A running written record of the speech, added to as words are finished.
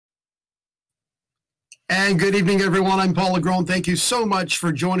And good evening, everyone. I'm Paul LaGrone. Thank you so much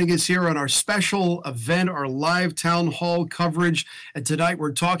for joining us here on our special event, our live town hall coverage. And tonight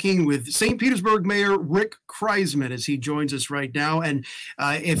we're talking with St. Petersburg Mayor Rick Kriseman as he joins us right now. And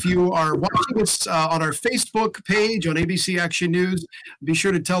if you are watching us on our Facebook page on ABC Action News, be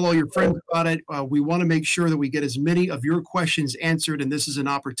sure to tell all your friends about it. We want to make sure that we get as many of your questions answered, and this is an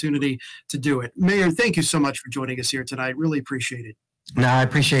opportunity to do it. Mayor, thank you so much for joining us here tonight. Really appreciate it. No, I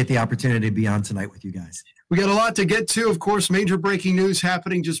appreciate the opportunity to be on tonight with you guys. We got a lot to get to. Of course, major breaking news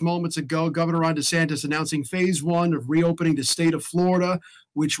happening just moments ago. Governor Ron DeSantis announcing phase one of reopening the state of Florida,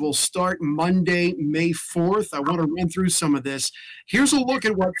 which will start Monday, May 4th. I want to run through some of this. Here's a look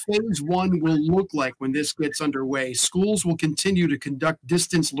at what phase one will look like when this gets underway. Schools will continue to conduct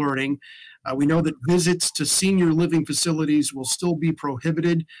distance learning. We know that visits to senior living facilities will still be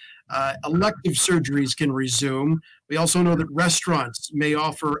prohibited. Elective surgeries can resume. We also know that restaurants may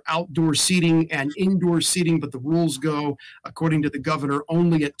offer outdoor seating and indoor seating, but the rules go, according to the governor,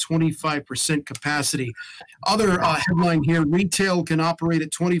 only at 25% capacity. Other headline here, retail can operate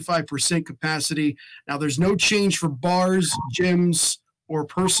at 25% capacity. Now, there's no change for bars, gyms, or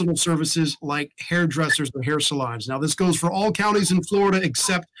personal services like hairdressers or hair salons. Now, this goes for all counties in Florida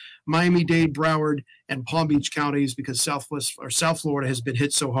except Miami-Dade, Broward, and Palm Beach counties because South Florida has been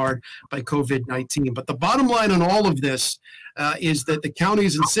hit so hard by COVID-19. But the bottom line on all of this is that the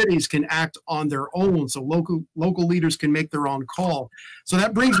counties and cities can act on their own, so local leaders can make their own call. So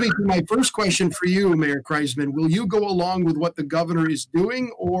that brings me to my first question for you, Mayor Kriseman. Will you go along with what the governor is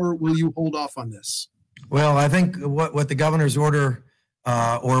doing, or will you hold off on this? Well, I think what the governor's order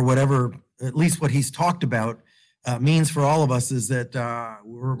or whatever, at least what he's talked about, means for all of us is that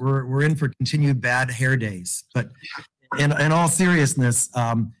we're in for continued bad hair days. But in all seriousness,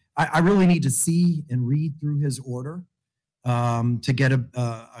 I really need to see and read through his order to get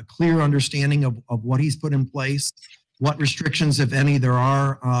a clear understanding of what he's put in place, what restrictions, if any, there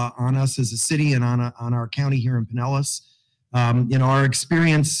are on us as a city and on our county here in Pinellas. Our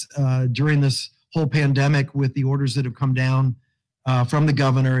experience during this whole pandemic with the orders that have come down from the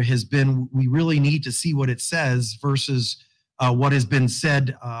governor has been, we really need to see what it says versus what has been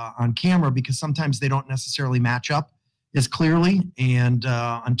said on camera, because sometimes they don't necessarily match up as clearly. And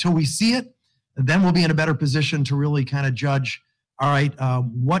until we see it, then we'll be in a better position to really kind of judge, all right,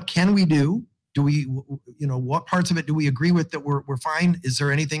 what can we do? Do we, what parts of it do we agree with that we're fine? Is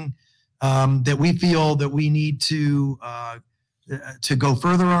there anything that we feel that we need to go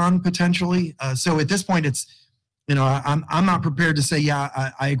further on potentially? So at this point, it's, I'm not prepared to say,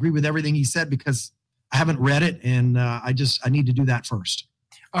 yeah, I agree with everything he said because I haven't read it, and I need to do that first.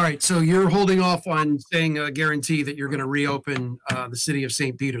 All right, so you're holding off on saying a guarantee that you're going to reopen the city of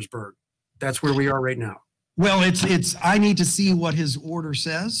St. Petersburg. That's where we are right now. Well, I need to see what his order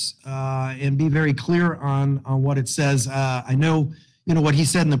says and be very clear on what it says. I know, what he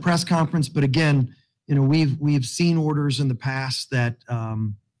said in the press conference, but again, we've seen orders in the past that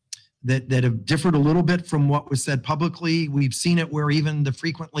that have differed a little bit from what was said publicly. We've seen it where even the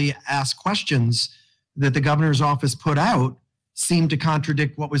frequently asked questions that the governor's office put out seem to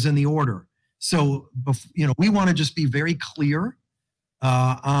contradict what was in the order. So, we want to just be very clear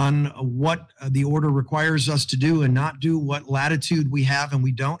on what the order requires us to do and not do, what latitude we have and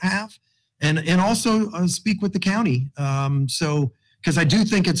we don't have, and also speak with the county. Because I do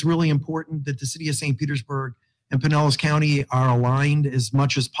think it's really important that the city of St. Petersburg and Pinellas County are aligned as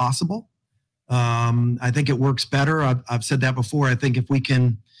much as possible. I think it works better. I've said that before. I think if we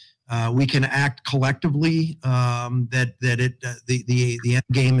can act collectively, the end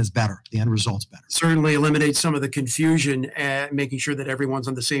game is better. The end result's better. Certainly eliminate some of the confusion and making sure that everyone's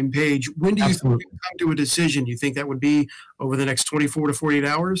on the same page. When do you think you come to a decision? Do you think that would be over the next 24 to 48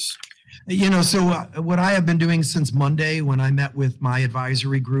 hours? So what I have been doing since Monday when I met with my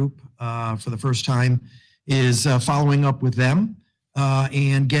advisory group for the first time is following up with them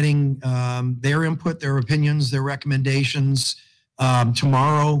and getting their input, their opinions, their recommendations.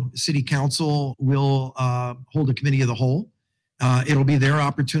 Tomorrow, City Council will hold a committee of the whole. It'll be their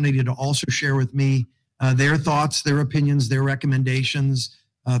opportunity to also share with me their thoughts, their opinions, their recommendations.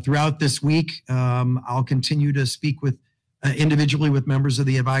 Throughout this week, I'll continue to speak with individually with members of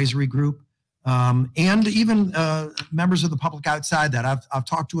the advisory group and even members of the public outside that. I've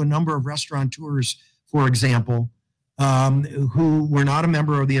talked to a number of restaurateurs, for example, who were not a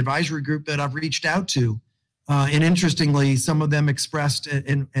member of the advisory group that I've reached out to. And interestingly, some of them expressed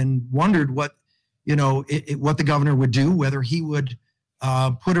and wondered what the governor would do, whether he would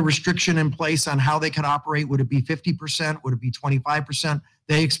put a restriction in place on how they could operate. Would it be 50%? Would it be 25%?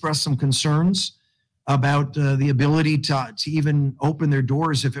 They expressed some concerns. about the ability to even open their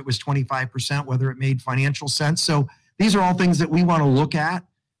doors if it was 25%, whether it made financial sense. So these are all things that we want to look at,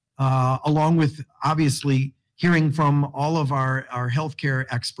 along with obviously hearing from all of our healthcare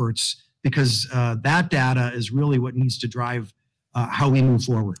experts, because that data is really what needs to drive how we move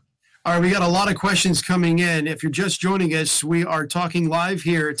forward. All right, we got a lot of questions coming in. If you're just joining us, we are talking live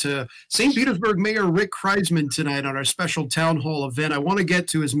here to St. Petersburg Mayor Rick Kriseman tonight on our special town hall event. I want to get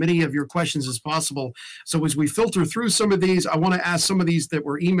to as many of your questions as possible. So as we filter through some of these, I want to ask some of these that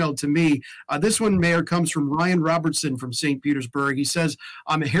were emailed to me. This one, Mayor, comes from Ryan Robertson from St. Petersburg. He says,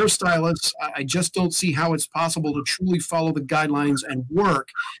 I'm a hairstylist. I just don't see how it's possible to truly follow the guidelines and work.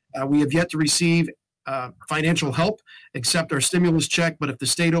 We have yet to receive financial help, except our stimulus check. But if the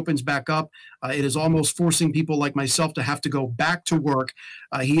state opens back up, it is almost forcing people like myself to have to go back to work.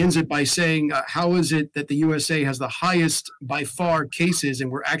 He ends it by saying, how is it that the USA has the highest by far cases and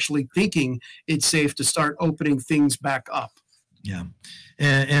we're actually thinking it's safe to start opening things back up? Yeah.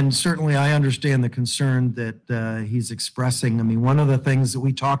 And certainly I understand the concern that he's expressing. I mean, one of the things that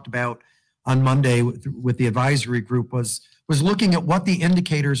we talked about on Monday with the advisory group was looking at what the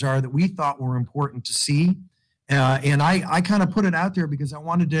indicators are that we thought were important to see. And I kind of put it out there because I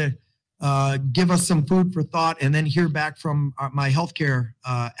wanted to give us some food for thought and then hear back from my healthcare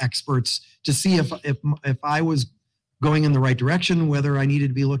experts to see if I was going in the right direction, whether I needed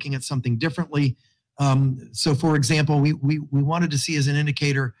to be looking at something differently. So for example, we wanted to see as an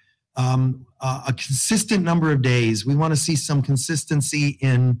indicator a consistent number of days. We want to see some consistency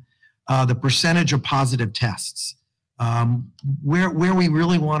in the percentage of positive tests. Where we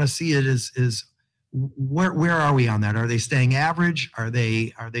really want to see it is where are we on that? Are they staying average? Are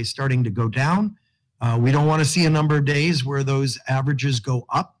they starting to go down? We don't want to see a number of days where those averages go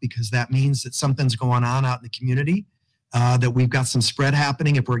up, because that means that something's going on out in the community, that we've got some spread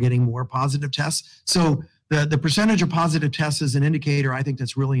happening if we're getting more positive tests. So the percentage of positive tests is an indicator I think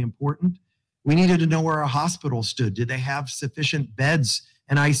that's really important. We needed to know where our hospitals stood. Did they have sufficient beds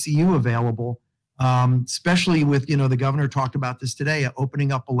and ICU available? Especially with, the governor talked about this today,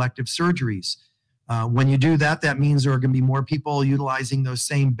 opening up elective surgeries. When you do that, that means there are going to be more people utilizing those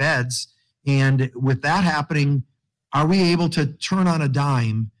same beds. And with that happening, are we able to turn on a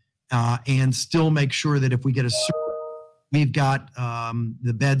dime and still make sure that if we get we've got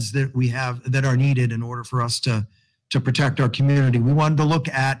the beds that we have that are needed in order for us to protect our community? We wanted to look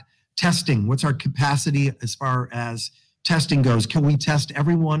at testing. What's our capacity as far as testing goes? Can we test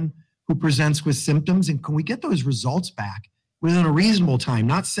everyone who presents with symptoms, and can we get those results back within a reasonable time,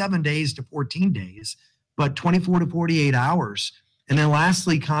 not 7 days to 14 days, but 24 to 48 hours? And then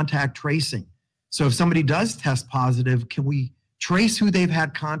lastly, contact tracing. So if somebody does test positive, can we trace who they've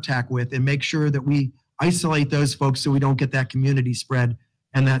had contact with and make sure that we isolate those folks so we don't get that community spread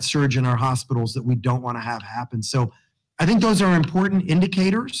and that surge in our hospitals that we don't want to have happen? So I think those are important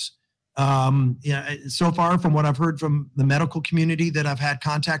indicators. So far, from what I've heard from the medical community that I've had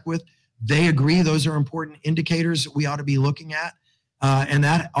contact with, they agree those are important indicators that we ought to be looking at, and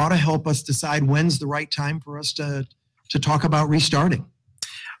that ought to help us decide when's the right time for us to talk about restarting.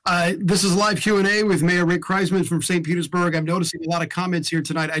 This is live Q&A with Mayor Rick Kriseman from St. Petersburg. I'm noticing a lot of comments here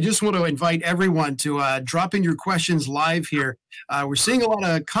tonight. I just want to invite everyone to drop in your questions live here. We're seeing a lot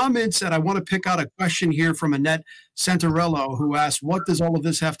of comments, and I want to pick out a question here from Annette Santarello, who asked, what does all of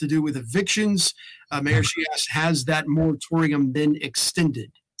this have to do with evictions? Mayor, she asked, has that moratorium been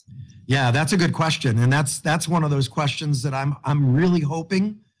extended? Yeah, that's a good question. And that's one of those questions that I'm really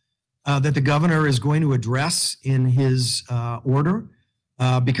hoping that the governor is going to address in his order.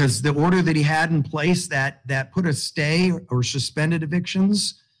 Because the order that he had in place that put a stay or suspended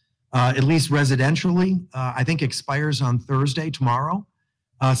evictions, at least residentially, I think expires on Thursday, tomorrow.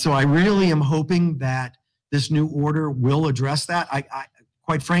 So I really am hoping that this new order will address that. I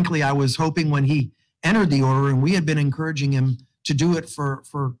quite frankly, I was hoping when he entered the order, and we had been encouraging him to do it for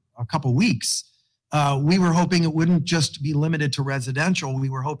a couple weeks, we were hoping it wouldn't just be limited to residential. We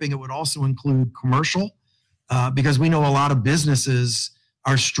were hoping it would also include commercial, because we know a lot of businesses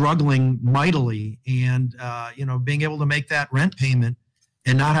are struggling mightily, and being able to make that rent payment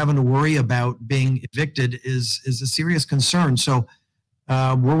and not having to worry about being evicted is a serious concern. So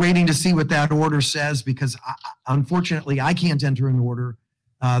we're waiting to see what that order says, because unfortunately I can't enter an order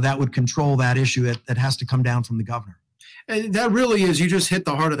that would control that issue. That has to come down from the governor. And that really is, you just hit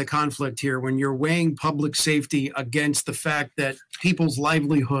the heart of the conflict here when you're weighing public safety against the fact that people's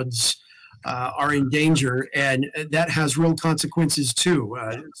livelihoods are in danger, and that has real consequences too.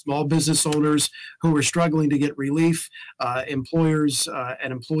 Small business owners who are struggling to get relief, employers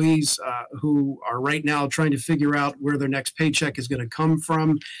and employees who are right now trying to figure out where their next paycheck is going to come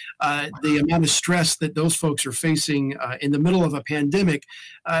from. The amount of stress that those folks are facing in the middle of a pandemic,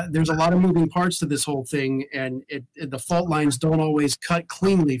 there's a lot of moving parts to this whole thing, and the fault lines don't always cut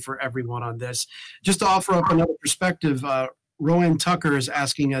cleanly for everyone on this. Just to offer up another perspective, Rowan Tucker is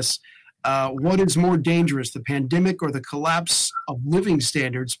asking us, what is more dangerous, the pandemic or the collapse of living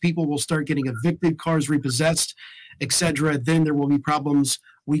standards? People will start getting evicted, cars repossessed, etc. Then there will be problems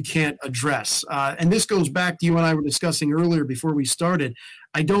we can't address. And this goes back to you and I were discussing earlier before we started.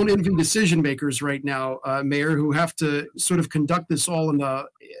 I don't envy decision makers right now, Mayor, who have to sort of conduct this all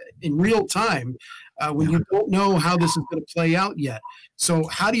in real time when you don't know how this is going to play out yet. So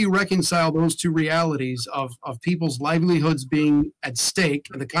how do you reconcile those two realities of people's livelihoods being at stake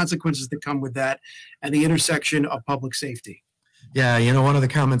and the consequences that come with that, and the intersection of public safety? Yeah, one of the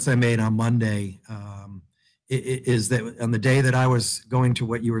comments I made on Monday is that on the day that I was going to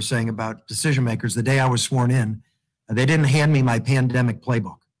what you were saying about decision makers, the day I was sworn in, they didn't hand me my pandemic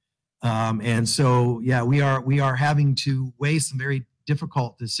playbook. And so, yeah, we are having to weigh some very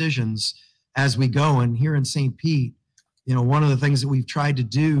difficult decisions as we go. And here in St. Pete, one of the things that we've tried to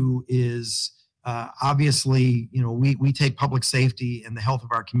do is obviously, we take public safety and the health of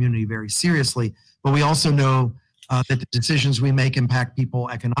our community very seriously, but we also know that the decisions we make impact people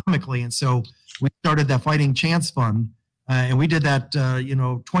economically. And so we started that Fighting Chance Fund, and we did that,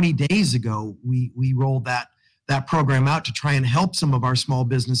 20 days ago. We rolled that program out to try and help some of our small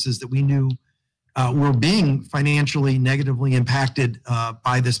businesses that we knew were being financially negatively impacted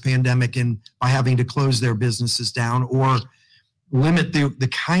by this pandemic and by having to close their businesses down or limit the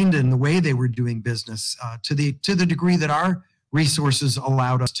kind and the way they were doing business to the degree that our resources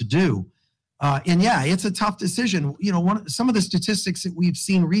allowed us to do. And yeah, it's a tough decision. Some of the statistics that we've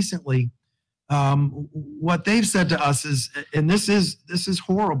seen recently, what they've said to us is, and this is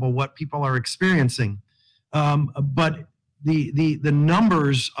horrible what people are experiencing, but the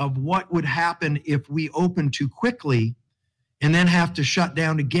numbers of what would happen if we open too quickly and then have to shut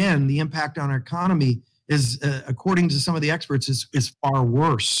down again, the impact on our economy is, according to some of the experts, is far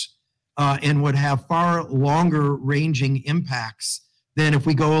worse and would have far longer ranging impacts than if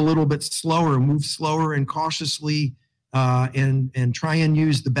we go a little bit slower, move slower and cautiously and try and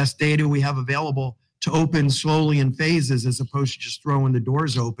use the best data we have available to open slowly in phases as opposed to just throwing the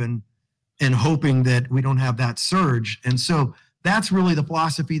doors open and hoping that we don't have that surge. And so that's really the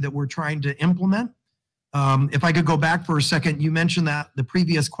philosophy that we're trying to implement. If I could go back for a second, you mentioned that the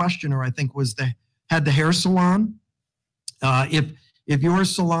previous questioner, I think, had the hair salon. If your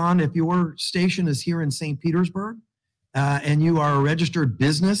salon, if your station is here in St. Petersburg and you are a registered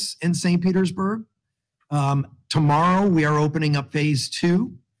business in St. Petersburg, tomorrow we are opening up phase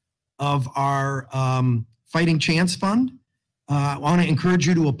 2 of our Fighting Chance Fund. I want to encourage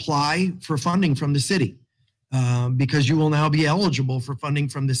you to apply for funding from the city because you will now be eligible for funding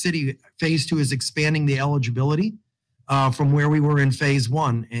from the city. Phase 2 is expanding the eligibility from where we were in phase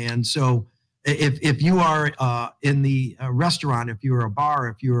 1. And so if you are in the restaurant, if you're a bar,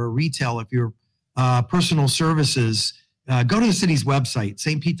 if you're a retail, if you're personal services, go to the city's website,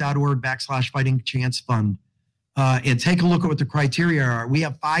 stpete.org/Fighting Chance Fund, and take a look at what the criteria are. We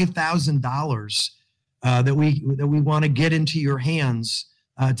have $5,000 that we want to get into your hands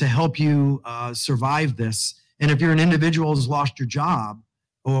to help you survive this. And if you're an individual who's lost your job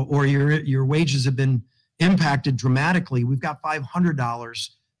or your wages have been impacted dramatically, we've got $500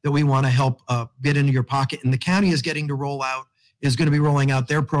 that we want to help get into your pocket. And the county is going to be rolling out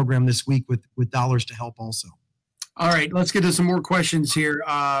their program this week with dollars to help also. All right, let's get to some more questions here.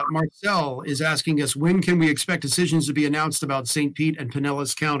 Marcel is asking us, when can we expect decisions to be announced about St. Pete and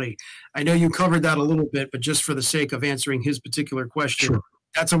Pinellas County? I know you covered that a little bit, but just for the sake of answering his particular question, sure.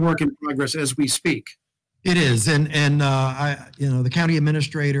 That's a work in progress as we speak. It is, and the county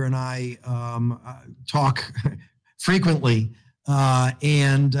administrator and I talk frequently,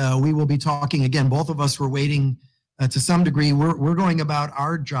 and we will be talking again. Both of us were waiting to some degree. We're going about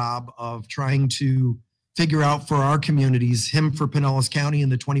our job of trying to figure out for our communities, him for Pinellas County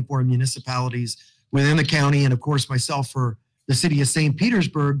and the 24 municipalities within the county, and of course myself for the city of St.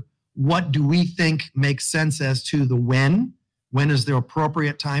 Petersburg, what do we think makes sense as to the when is the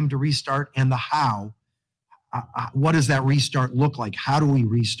appropriate time to restart, and the how. What does that restart look like? How do we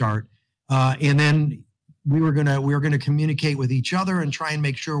restart? And then we were gonna communicate with each other and try and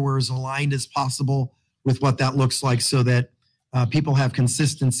make sure we're as aligned as possible with what that looks like, so that people have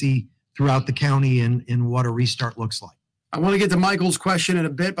consistency throughout the county in what a restart looks like. I want to get to Michael's question in a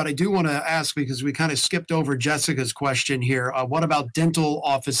bit, but I do want to ask, because we kind of skipped over Jessica's question here. What about dental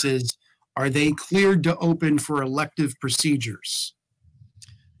offices? Are they cleared to open for elective procedures?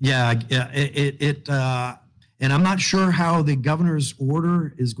 Yeah, and I'm not sure how the governor's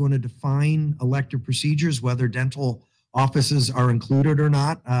order is going to define elective procedures, whether dental offices are included or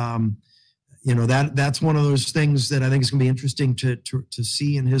not. That's one of those things that I think is going to be interesting to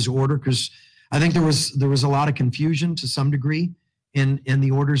see in his order, because I think there was a lot of confusion to some degree in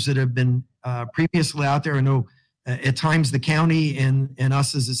the orders that have been previously out there. I know at times the county and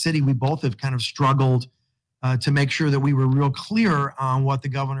us as a city, we both have kind of struggled to make sure that we were real clear on what the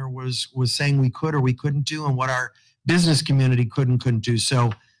governor was saying we could or we couldn't do, and what our business community could and couldn't do.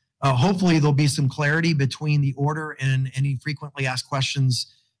 So hopefully there'll be some clarity between the order and any frequently asked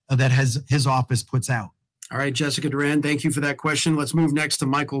questions that his office puts out. All right, Jessica Duran, thank you for that question. Let's move next to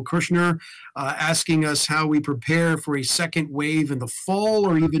Michael Kushner, asking us how we prepare for a second wave in the fall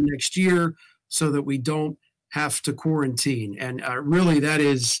or even next year so that we don't have to quarantine. And really, that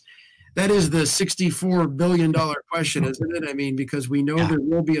is the $64 billion question, isn't it? I mean, because we know there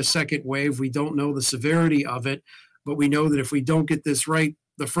will be a second wave. We don't know the severity of it, but we know that if we don't get this right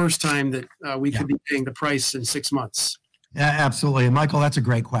the first time, that we could be paying the price in 6 months. Yeah, absolutely. And Michael, that's a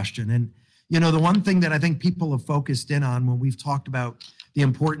great question. And the one thing that I think people have focused in on when we've talked about the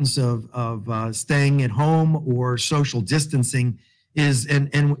importance of staying at home or social distancing is, and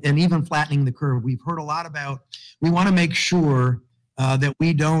even flattening the curve. We've heard a lot about, we want to make sure that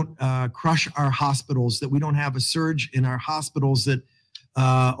we don't crush our hospitals, that we don't have a surge in our hospitals that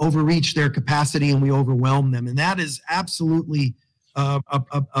overreach their capacity and we overwhelm them. And that is absolutely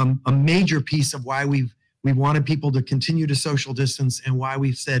a major piece of why we wanted people to continue to social distance and why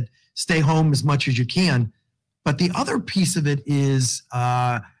we've said stay home as much as you can. But the other piece of it is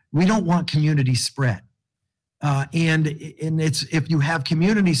we don't want community spread. And it's, if you have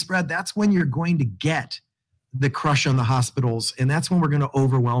community spread, that's when you're going to get the crush on the hospitals. And that's when we're going to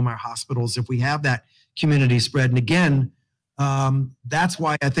overwhelm our hospitals if we have that community spread. And again, that's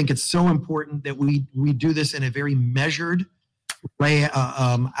why I think it's so important that we do this in a very measured way,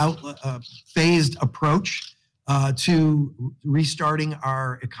 phased approach to restarting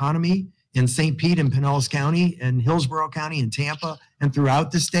our economy in St. Pete and Pinellas County and Hillsborough County and Tampa and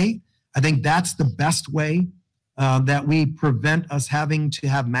throughout the state. I think that's the best way that we prevent us having to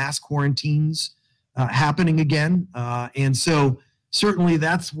have mass quarantines happening again. And so certainly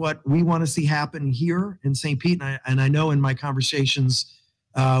that's what we want to see happen here in St. Pete. And I know in my conversations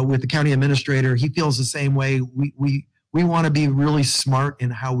with the county administrator, he feels the same way. We want to be really smart in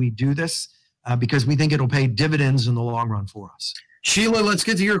how we do this because we think it'll pay dividends in the long run for us. Sheila, let's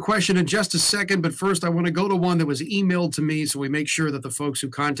get to your question in just a second, but first I want to go to one that was emailed to me so we make sure that the folks who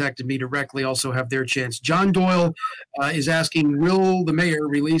contacted me directly also have their chance. John Doyle is asking, will the mayor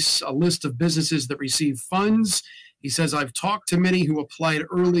release a list of businesses that receive funds? He says, I've talked to many who applied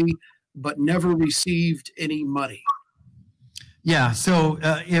early but never received any money. Yeah, so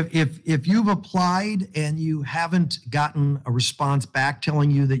if you've applied and you haven't gotten a response back telling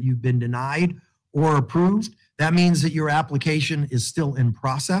you that you've been denied or approved, that means that your application is still in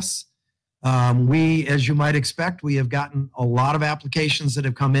process. We, as you might expect, we have gotten a lot of applications that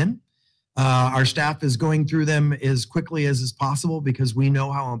have come in. Our staff is going through them as quickly as is possible because we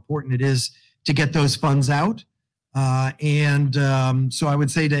know how important it is to get those funds out. So I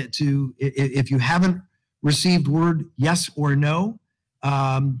would say to if you haven't received word yes or no,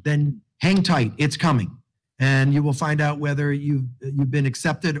 then hang tight, it's coming. And you will find out whether you've been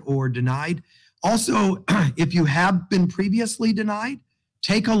accepted or denied. Also, if you have been previously denied,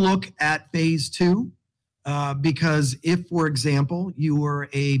 take a look at phase 2, because if, for example, you were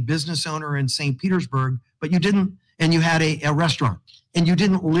a business owner in St. Petersburg, but you didn't, and you had a restaurant, and you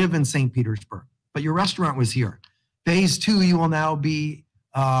didn't live in St. Petersburg, but your restaurant was here, phase 2, you will now be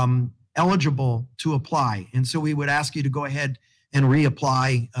eligible to apply. And so we would ask you to go ahead and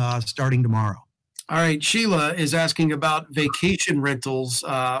reapply starting tomorrow. All right, Sheila is asking about vacation rentals.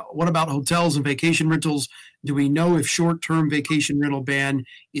 What about hotels and vacation rentals? Do we know if short-term vacation rental ban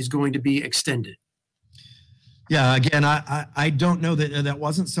is going to be extended? Yeah, again, I don't know that that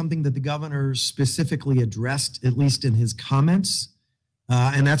wasn't something that the governor specifically addressed, at least in his comments.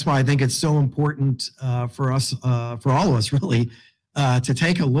 And that's why I think it's so important for us, for all of us really, to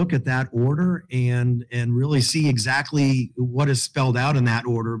take a look at that order and really see exactly what is spelled out in that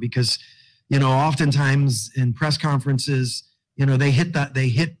order, because oftentimes in press conferences, they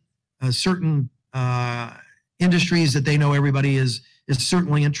hit certain industries that they know everybody is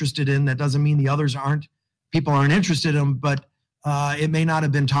certainly interested in. That doesn't mean the others people aren't interested in them, but it may not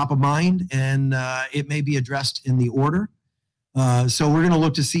have been top of mind, and it may be addressed in the order. So we're going to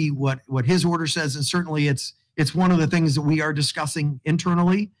look to see what his order says, and certainly it's one of the things that we are discussing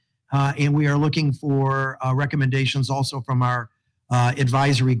internally, and we are looking for recommendations also from our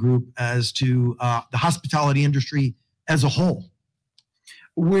advisory group as to the hospitality industry as a whole.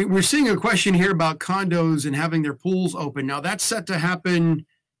 We're seeing a question here about condos and having their pools open. Now that's set to happen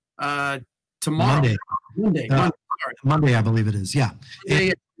tomorrow. Monday, I believe it is. Yeah.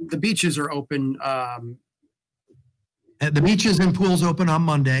 The beaches are open. The beaches and pools open on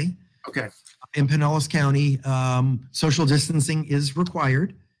Monday. Okay. In Pinellas County, social distancing is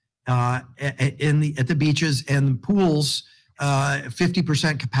required at the beaches, and the pools.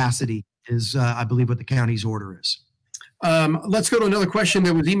 50% capacity is, I believe, what the county's order is. Let's go to another question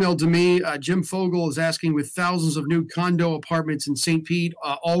that was emailed to me. Jim Fogel is asking, with thousands of new condo apartments in St. Pete,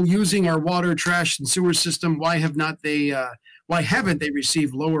 all using our water, trash, and sewer system, why haven't they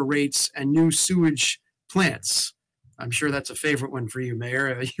received lower rates and new sewage plants? I'm sure that's a favorite one for you,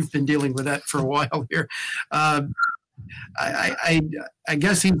 Mayor. You've been dealing with that for a while here. I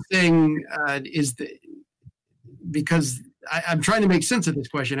guess he's saying because I'm trying to make sense of this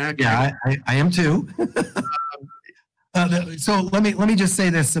question. Actually. Yeah, I am too. So let me just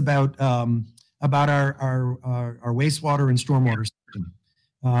say this about our wastewater and stormwater system.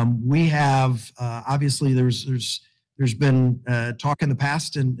 We have obviously there's been talk in the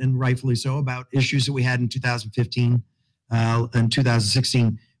past, and rightfully so, about issues that we had in 2015 and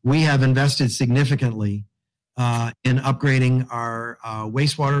 2016. We have invested significantly in upgrading our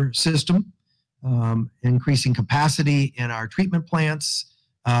wastewater system. Increasing capacity in our treatment plants,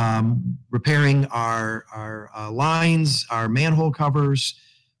 repairing our lines, our manhole covers.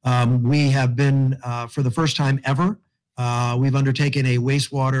 We have been, for the first time ever, we've undertaken a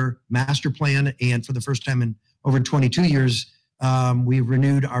wastewater master plan, and for the first time in over 22 years, we've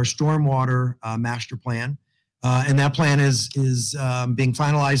renewed our stormwater master plan, and that plan is being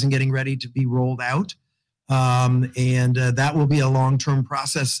finalized and getting ready to be rolled out. And that will be a long-term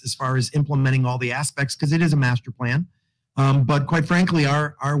process as far as implementing all the aspects, because it is a master plan. But quite frankly,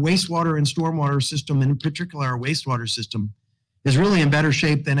 our wastewater and stormwater system, and in particular our wastewater system, is really in better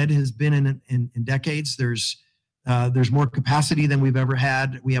shape than it has been in decades. There's more capacity than we've ever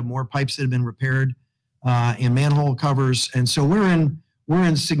had. We have more pipes that have been repaired, and manhole covers, and so we're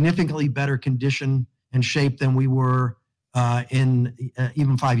in significantly better condition and shape than we were in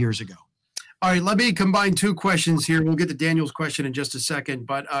even 5 years ago. All right, let me combine two questions here. We'll get to Daniel's question in just a second.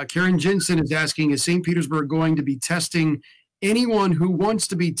 But Karen Jensen is asking, is St. Petersburg going to be testing anyone who wants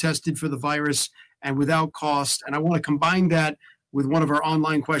to be tested for the virus and without cost? And I want to combine that with one of our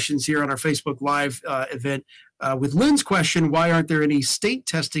online questions here on our Facebook Live event with Lynn's question, why aren't there any state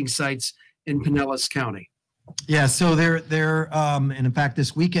testing sites in Pinellas County? Yeah, so they're and in fact,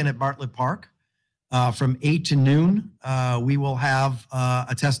 this weekend at Bartlett Park, from 8 to noon, we will have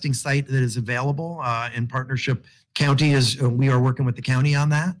a testing site that is available in partnership. We are working with the county on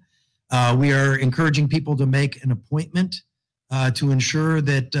that. We are encouraging people to make an appointment to ensure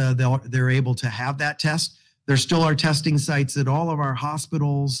that they're able to have that test. There still are testing sites at all of our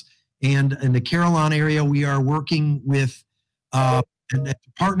hospitals, and in the Carillon area, we are working with and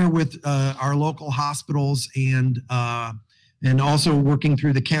partner with our local hospitals and also working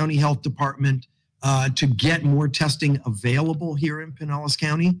through the county health department to get more testing available here in Pinellas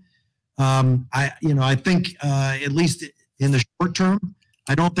County. I think at least in the short term,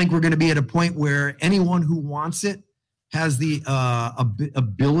 I don't think we're going to be at a point where anyone who wants it has the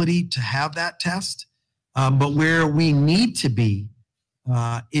ability to have that test. But where we need to be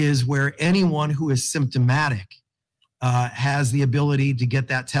is where anyone who is symptomatic has the ability to get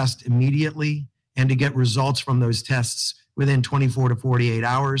that test immediately and to get results from those tests within 24 to 48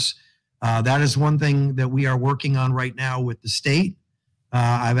 hours. That is one thing that we are working on right now with the state.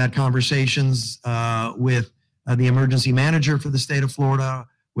 I've had conversations with the emergency manager for the state of Florida,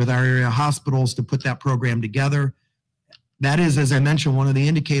 with our area hospitals to put that program together. That is, as I mentioned, one of the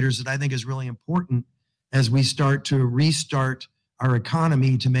indicators that I think is really important as we start to restart our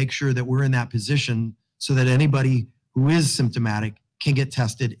economy, to make sure that we're in that position so that anybody who is symptomatic can get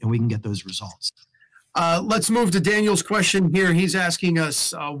tested and we can get those results. Let's move to Daniel's question here. He's asking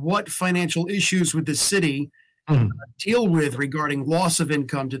us what financial issues would the city deal with regarding loss of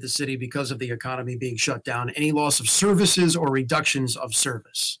income to the city because of the economy being shut down, any loss of services or reductions of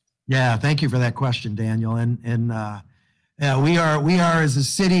service? Yeah, thank you for that question, Daniel. Yeah, we are as a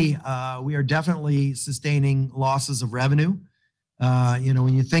city, we are definitely sustaining losses of revenue.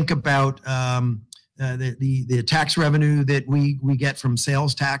 When you think about the tax revenue that we get from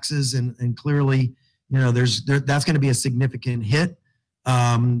sales taxes, and clearly, that's going to be a significant hit.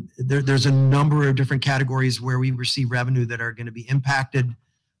 There's a number of different categories where we receive revenue that are going to be impacted.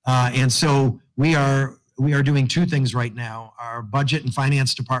 And so we are doing two things right now. Our budget and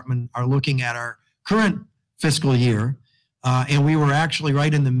finance department are looking at our current fiscal year, and we were actually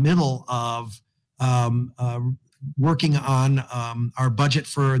right in the middle of working on our budget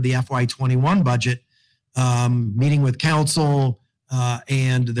for the FY21 budget, meeting with council,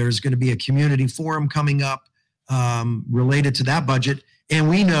 and there's going to be a community forum coming up related to that budget. And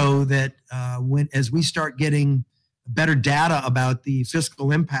we know that as we start getting better data about the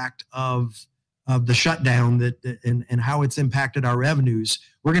fiscal impact of the shutdown and how it's impacted our revenues,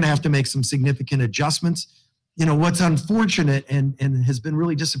 we're going to have to make some significant adjustments. You know, what's unfortunate and has been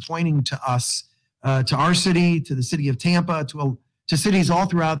really disappointing to us, to our city, to the city of Tampa, to cities all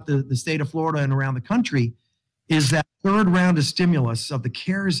throughout the state of Florida and around the country, is that third round of stimulus of the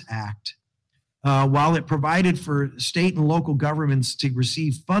CARES Act, while it provided for state and local governments to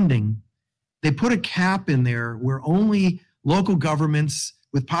receive funding, they put a cap in there where only local governments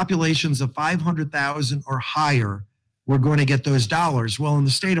with populations of 500,000 or higher were going to get those dollars. Well, in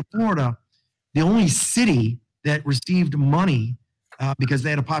the state of Florida, the only city that received money because they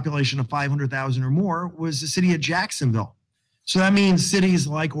had a population of 500,000 or more was the city of Jacksonville. So that means cities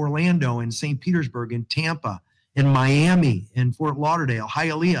like Orlando and St. Petersburg and Tampa and Miami and Fort Lauderdale,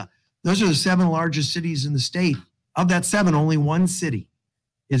 Hialeah, those are the 7 largest cities in the state. Of that 7, only 1 city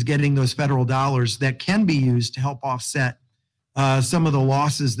is getting those federal dollars that can be used to help offset some of the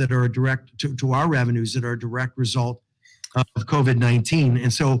losses that are direct to our revenues that are a direct result of COVID-19.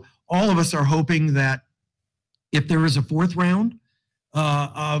 And so all of us are hoping that if there is a 4th round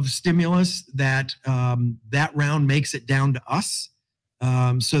of stimulus, that that round makes it down to us,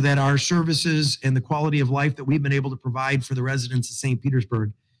 so that our services and the quality of life that we've been able to provide for the residents of St.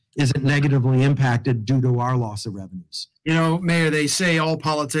 Petersburg isn't negatively impacted due to our loss of revenues. You know, Mayor, they say all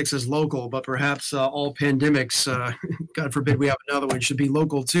politics is local, but perhaps all pandemics, God forbid we have another one, should be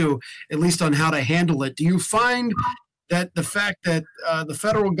local too, at least on how to handle it. Do you find that the fact that the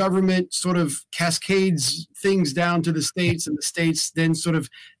federal government sort of cascades things down to the states and the states then sort of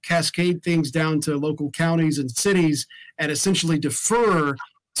cascade things down to local counties and cities and essentially defer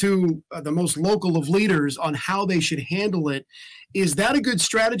to the most local of leaders on how they should handle it, is that a good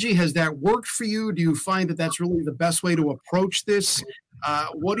strategy? Has that worked for you? Do you find that that's really the best way to approach this?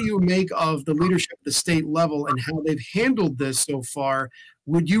 What do you make of the leadership at the state level and how they've handled this so far?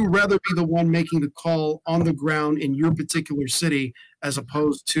 Would you rather be the one making the call on the ground in your particular city as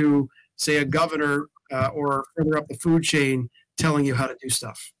opposed to, say, a governor or further up the food chain telling you how to do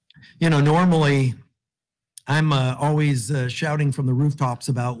stuff? You know, normally I'm always shouting from the rooftops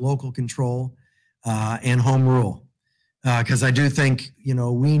about local control and home rule. Because I do think, you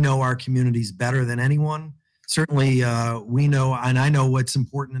know, we know our communities better than anyone. Certainly, we know, and I know what's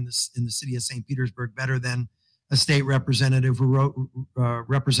important in the city of St. Petersburg better than a state representative who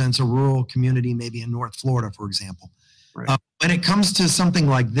represents a rural community, maybe in North Florida, for example. Right. When it comes to something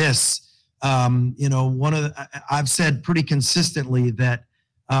like this, you know, I've said pretty consistently that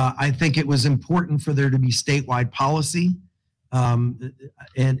I think it was important for there to be statewide policy,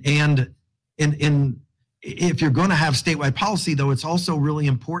 if you're going to have statewide policy, though, it's also really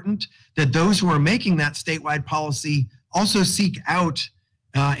important that those who are making that statewide policy also seek out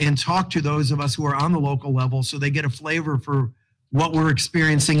and talk to those of us who are on the local level so they get a flavor for what we're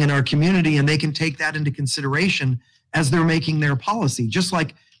experiencing in our community, and they can take that into consideration as they're making their policy. Just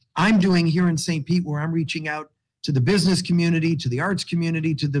like I'm doing here in St. Pete, where I'm reaching out to the business community, to the arts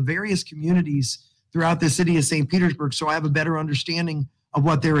community, to the various communities throughout the city of St. Petersburg, so I have a better understanding of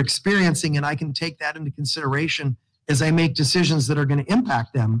what they're experiencing, and I can take that into consideration as I make decisions that are going to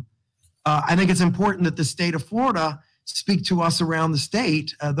impact them. I think it's important that the state of Florida speak to us around the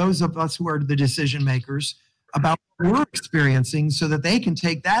state, those of us who are the decision makers, about what we're experiencing so that they can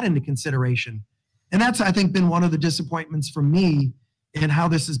take that into consideration. And that's, I think, been one of the disappointments for me in how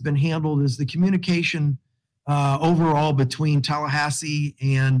this has been handled, is the communication overall between Tallahassee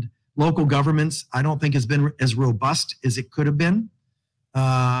and local governments, I don't think has been as robust as it could have been.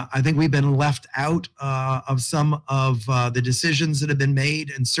 I think we've been left out of some of the decisions that have been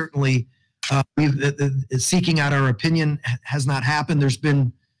made, and certainly seeking out our opinion has not happened. There's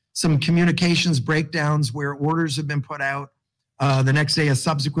been some communications breakdowns where orders have been put out. The next day, a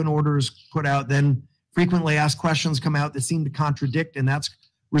subsequent order is put out. Then frequently asked questions come out that seem to contradict, and that's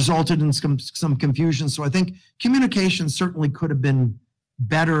resulted in some confusion. So I think communication certainly could have been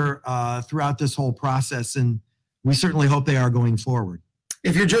better throughout this whole process, and we certainly hope they are going forward.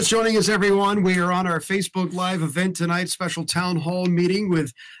 If you're just joining us, everyone, we are on our Facebook Live event tonight, special town hall meeting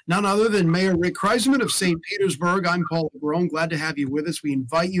with none other than Mayor Rick Kriseman of St. Petersburg. I'm Paul LaGrone. Glad to have you with us. We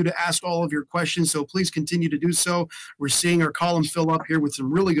invite you to ask all of your questions, so please continue to do so. We're seeing our column fill up here with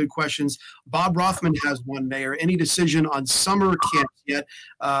some really good questions. Bob Rothman has one, Mayor. Any decision on summer camps yet?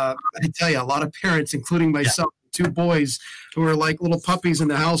 I tell you, a lot of parents, including myself, two boys who are like little puppies in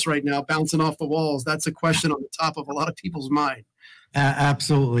the house right now, bouncing off the walls. That's a question on the top of a lot of people's mind.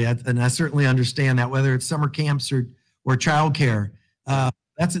 Absolutely, and I certainly understand that, whether it's summer camps or childcare,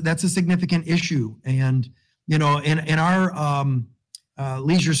 that's a significant issue. And in our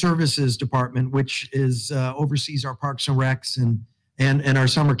leisure services department, which is oversees our parks and recs and our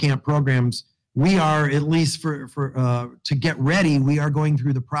summer camp programs, we are, at least to get ready, we are going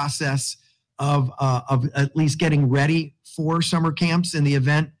through the process of at least getting ready for summer camps in the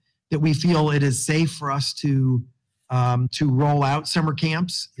event that we feel it is safe for us to roll out summer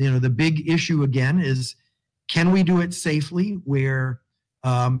camps. The big issue again is, can we do it safely where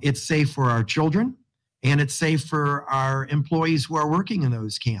it's safe for our children and it's safe for our employees who are working in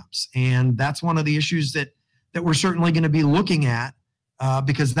those camps? And that's one of the issues that we're certainly going to be looking at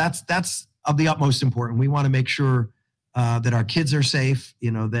because that's of the utmost importance. We want to make sure that our kids are safe,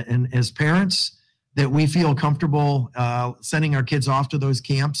 and as parents, that we feel comfortable sending our kids off to those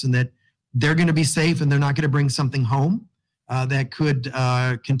camps and that they're going to be safe and they're not going to bring something home that could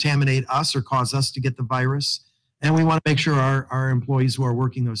contaminate us or cause us to get the virus. And we want to make sure our employees who are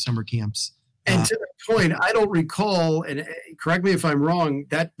working those summer camps. And to that point, I don't recall, and correct me if I'm wrong,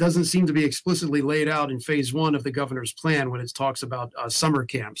 that doesn't seem to be explicitly laid out in phase one of the governor's plan when it talks about summer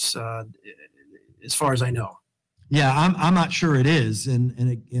camps, as far as I know. Yeah, I'm not sure it is, and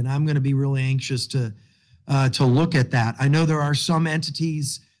I'm going to be really anxious to look at that. I know there are some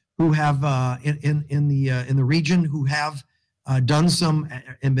entities who have in the region who have done some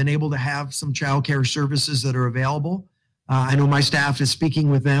and been able to have some childcare services that are available. I know my staff is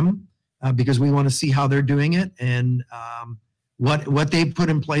speaking with them because we want to see how they're doing it and what they've put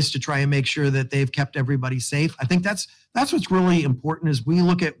in place to try and make sure that they've kept everybody safe. I think that's what's really important is we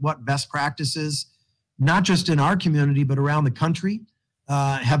look at what best practices, not just in our community but around the country,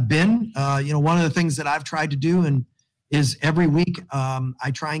 have been. One of the things that I've tried to do is every week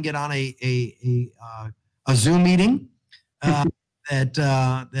I try and get on a Zoom meeting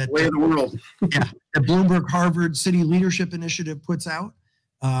that way of the world. Yeah, that Bloomberg Harvard City Leadership Initiative puts out.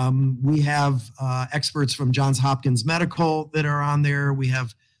 We have experts from Johns Hopkins Medical that are on there. We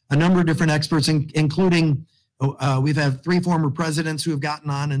have a number of different experts, including we've had 3 former presidents who have gotten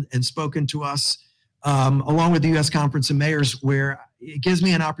on and spoken to us, along with the U.S. Conference of Mayors, where it gives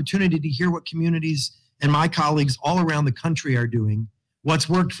me an opportunity to hear what communities and my colleagues all around the country are doing, what's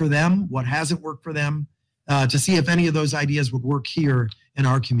worked for them, what hasn't worked for them, to see if any of those ideas would work here in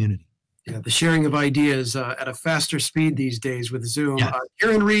our community. Yeah, the sharing of ideas at a faster speed these days with Zoom. Yeah.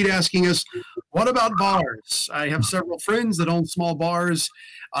 Karen Reed asking us, what about bars? I have several friends that own small bars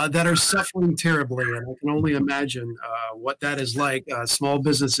that are suffering terribly, and I can only imagine what that is like, small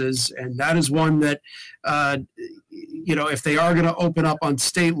businesses. And that is one that, if they are going to open up on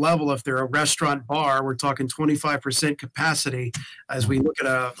state level, if they're a restaurant bar, we're talking 25% capacity as we look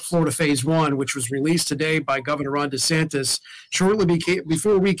at Florida Phase 1, which was released today by Governor Ron DeSantis. Shortly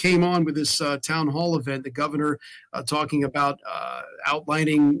before we came on with this town hall event, the governor talking about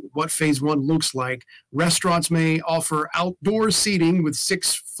outlining what Phase 1 looks like. Restaurants may offer outdoor seating with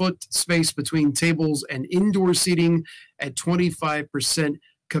 6-foot space between tables and indoor seating at 25%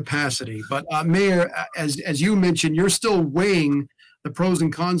 capacity. But Mayor, as you mentioned, you're still weighing the pros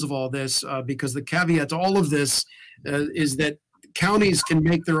and cons of all this because the caveat to all of this is that counties can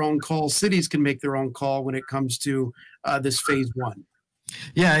make their own call, cities can make their own call when it comes to this Phase 1.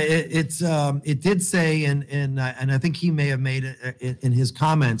 Yeah, it did say, and I think he may have made it in his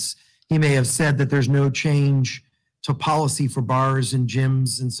comments, he may have said that there's no change to policy for bars and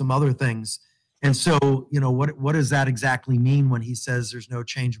gyms and some other things. And so, what does that exactly mean when he says there's no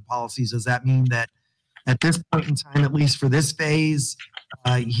change in policies? Does that mean that at this point in time, at least for this phase,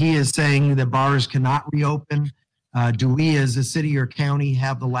 he is saying that bars cannot reopen? Do we as a city or county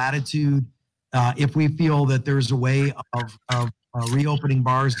have the latitude, if we feel that there's a way of reopening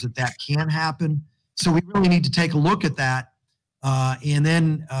bars, that can happen? So we really need to take a look at that. And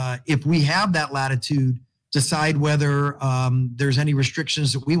then if we have that latitude, decide whether there's any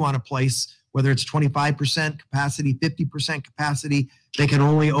restrictions that we want to place, whether it's 25% capacity, 50% capacity. They can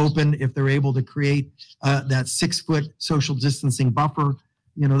only open if they're able to create that 6-foot social distancing buffer.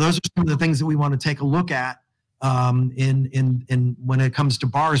 Those are some of the things that we want to take a look at in when it comes to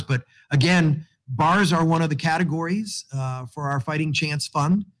bars. But again, Bars are one of the categories for our Fighting Chance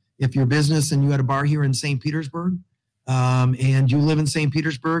Fund. If your business and you had a bar here in St. Petersburg, and you live in St.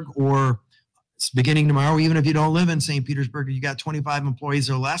 Petersburg, or it's beginning tomorrow, even if you don't live in St. Petersburg, you got 25 employees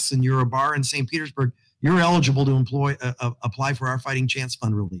or less, and you're a bar in St. Petersburg, you're eligible to apply for our Fighting Chance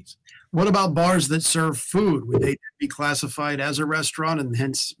Fund relief. What about bars that serve food? Would they be classified as a restaurant and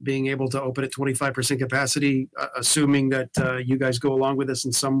hence being able to open at 25% capacity, assuming that you guys go along with this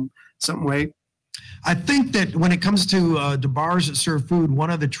in some way? I think that when it comes to bars that serve food,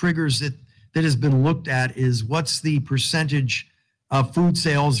 one of the triggers that has been looked at is what's the percentage of food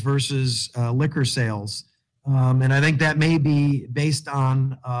sales versus liquor sales. And I think that may be based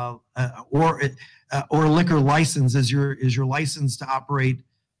on or liquor license. Is your license to operate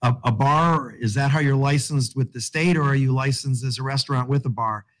a bar? Is that how you're licensed with the state, or are you licensed as a restaurant with a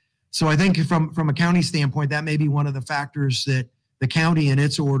bar? So I think from a county standpoint, that may be one of the factors that the county and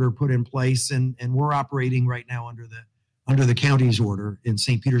its order put in place, and we're operating right now under the county's order in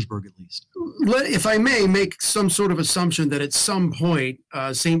St. Petersburg, at least. If I may make some sort of assumption that at some point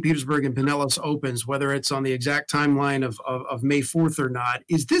St. Petersburg and Pinellas opens, whether it's on the exact timeline of May 4th or not,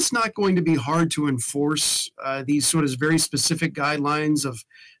 is this not going to be hard to enforce these sort of very specific guidelines of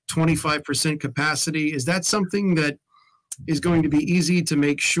 25% capacity? Is that something that is going to be easy to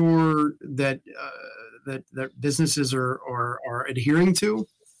make sure that that businesses are adhering to?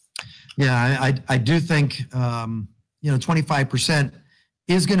 Yeah, I do think 25%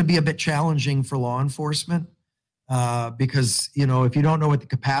 is going to be a bit challenging for law enforcement because if you don't know what the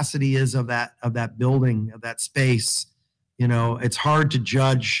capacity is of that building, of that space, it's hard to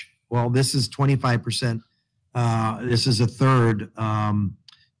judge. Well, this is 25%. This is a third.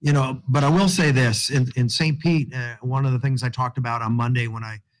 But I will say this in St. Pete. One of the things I talked about on Monday when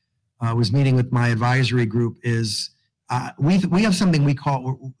I was meeting with my advisory group is we have something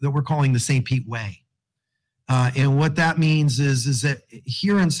we're calling the St. Pete Way. And what that means is that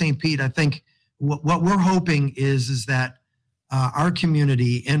here in St. Pete, I think what we're hoping is that our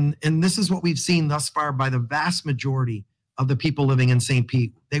community, and this is what we've seen thus far by the vast majority of the people living in St.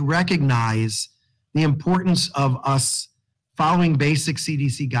 Pete, they recognize the importance of us following basic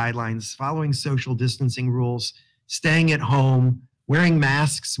CDC guidelines, following social distancing rules, staying at home, wearing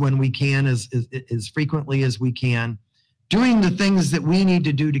masks when we can as frequently as we can, doing the things that we need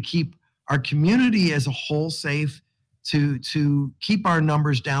to do to keep our community as a whole safe, to keep our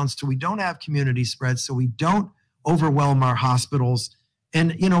numbers down so we don't have community spread, so we don't overwhelm our hospitals.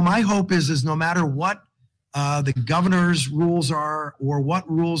 And, my hope is no matter what the governor's rules are or what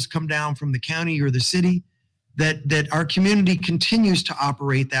rules come down from the county or the city, that our community continues to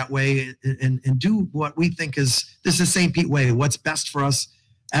operate that way and do what we think is St. Pete Way, what's best for us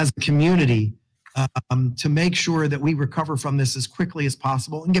as a community, to make sure that we recover from this as quickly as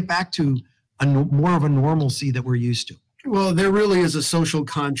possible and get back to more of a normalcy that we're used to. Well, there really is a social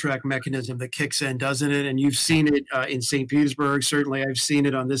contract mechanism that kicks in, doesn't it? And you've seen it in St. Petersburg. Certainly, I've seen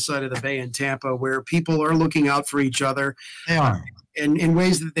it on this side of the bay in Tampa, where people are looking out for each other. They are. In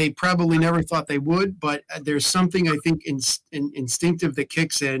ways that they probably never thought they would. But there's something, I think, instinctive that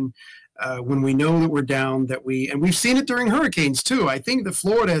kicks in when we know that we're down, and we've seen it during hurricanes, too. I think that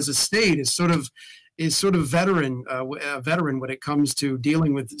Florida as a state is sort of veteran when it comes to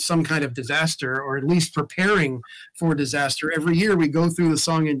dealing with some kind of disaster, or at least preparing for disaster. Every year we go through the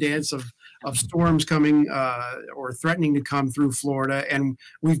song and dance of storms coming or threatening to come through Florida, and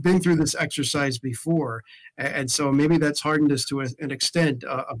we've been through this exercise before. And so maybe that's hardened us to an extent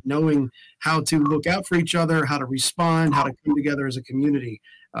of knowing how to look out for each other, how to respond, how to come together as a community.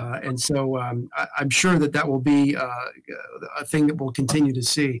 And so I'm sure that will be a thing that we'll continue to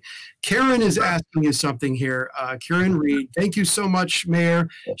see. Karen is asking you something here. Karen Reed, thank you so much, Mayor.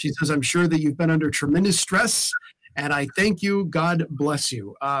 She says, I'm sure that you've been under tremendous stress, and I thank you. God bless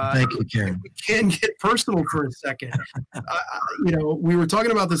you. Thank you, Karen. We can get personal for a second. We were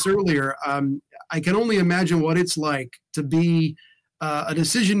talking about this earlier. I can only imagine what it's like to be a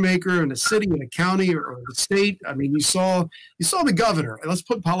decision maker in a city, in a county, or the state. I mean, you saw the governor. Let's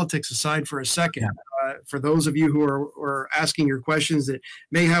put politics aside for a second. For those of you who are asking your questions that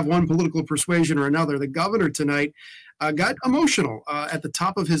may have one political persuasion or another, the governor tonight got emotional at the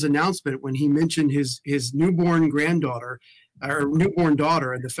top of his announcement when he mentioned his newborn granddaughter or newborn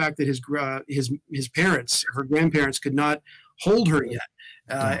daughter, and the fact that his parents, her grandparents, could not hold her yet.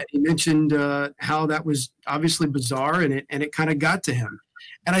 He mentioned how that was obviously bizarre, and it kind of got to him.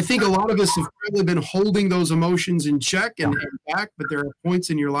 And I think a lot of us have probably been holding those emotions in check and back, but there are points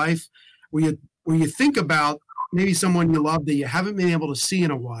in your life where you think about maybe someone you love that you haven't been able to see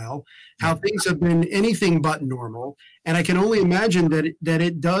in a while, how things have been anything but normal. And I can only imagine that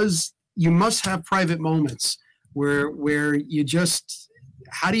it does you must have private moments where you just,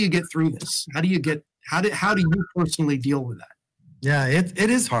 how do you get through this? How do you personally deal with that? Yeah, it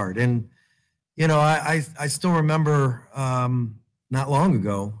is hard. And, I still remember not long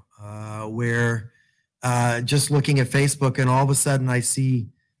ago where just looking at Facebook, and all of a sudden I see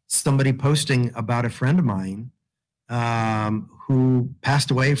somebody posting about a friend of mine who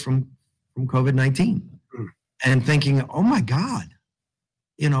passed away from COVID-19, and thinking, oh my God,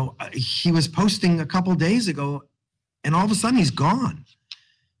 he was posting a couple days ago and all of a sudden he's gone,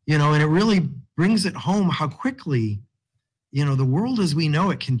 and it really brings it home how quickly, the world as we know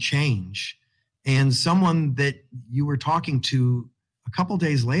it can change. And someone that you were talking to a couple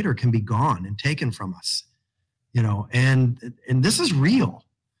days later can be gone and taken from us, and this is real,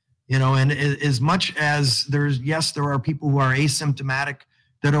 and as much as there are people who are asymptomatic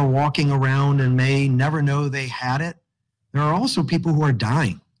that are walking around and may never know they had it. There are also people who are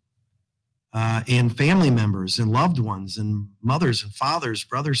dying, and family members and loved ones and mothers and fathers,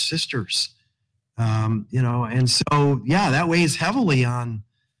 brothers, sisters, and so, yeah, that weighs heavily on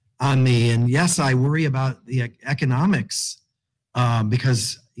me. And yes, I worry about the economics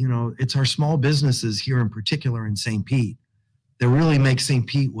because, it's our small businesses here in particular in St. Pete that really make St.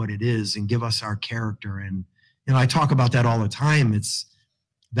 Pete what it is and give us our character. And, I talk about that all the time.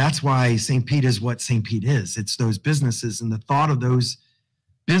 That's why St. Pete is what St. Pete is. It's those businesses and the thought of those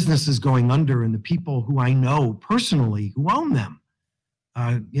businesses going under and the people who I know personally who own them,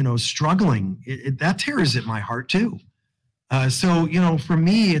 struggling. That tears at my heart too. So, for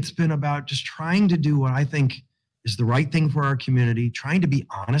me, it's been about just trying to do what I think is the right thing for our community, trying to be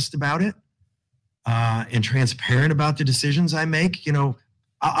honest about it and transparent about the decisions I make.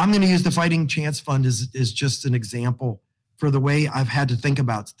 I'm going to use the Fighting Chance Fund as just an example for the way I've had to think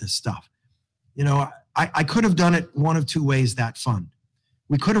about this stuff. I could have done it one of two ways, that fund.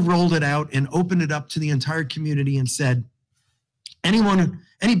 We could have rolled it out and opened it up to the entire community and said,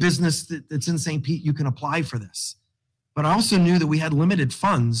 any business that's in St. Pete, you can apply for this. But I also knew that we had limited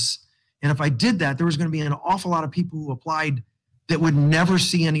funds. And if I did that, there was going to be an awful lot of people who applied that would never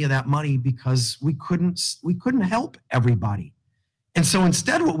see any of that money because we couldn't help everybody. And so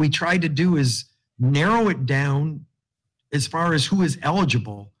instead, what we tried to do is narrow it down as far as who is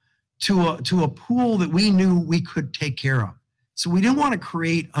eligible to a pool that we knew we could take care of. So we didn't want to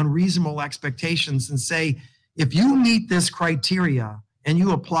create unreasonable expectations and say, if you meet this criteria and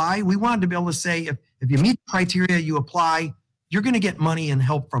you apply, we wanted to be able to say, if you meet the criteria, you apply, you're going to get money and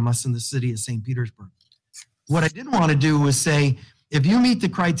help from us in the city of St. Petersburg. What I didn't want to do was say, if you meet the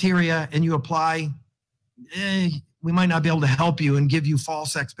criteria and you apply, we might not be able to help you and give you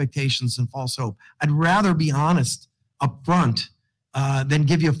false expectations and false hope. I'd rather be honest up front than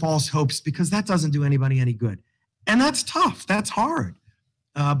give you false hopes, because that doesn't do anybody any good. And that's tough. That's hard.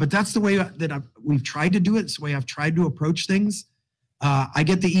 But that's the way that we've tried to do it. It's the way I've tried to approach things. I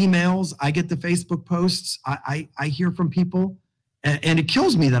get the emails. I get the Facebook posts. I hear from people, and it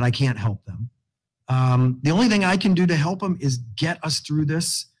kills me that I can't help them. The only thing I can do to help them is get us through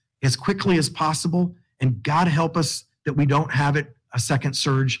this as quickly as possible. And God help us that we don't have a second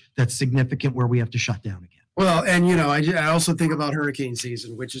surge that's significant where we have to shut down again. Well, and I also think about hurricane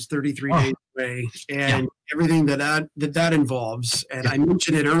season, which is 33 days away, and everything that involves. And I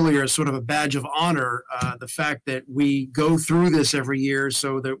mentioned it earlier as sort of a badge of honor, the fact that we go through this every year,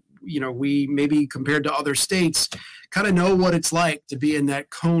 so that we, maybe compared to other states, kind of know what it's like to be in that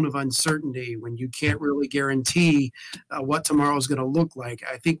cone of uncertainty when you can't really guarantee what tomorrow is going to look like.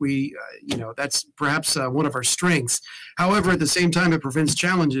 I think that's perhaps one of our strengths. However, at the same time, it prevents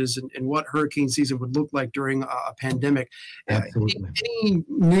challenges in what hurricane season would look like during a pandemic. Any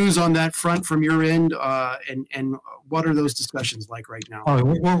news on that front from your end, and what are those discussions like right now? Oh,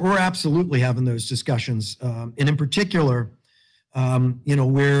 we're absolutely having those discussions, and in particular,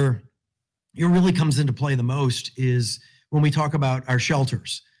 where it really comes into play the most is when we talk about our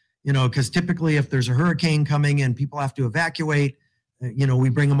shelters, because typically if there's a hurricane coming and people have to evacuate, we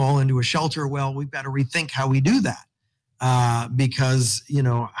bring them all into a shelter. Well, we've got to rethink how we do that, because,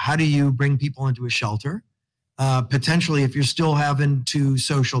 how do you bring people into a shelter? Potentially, if you're still having to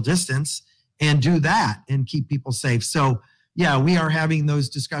social distance, and do that and keep people safe. So, yeah, we are having those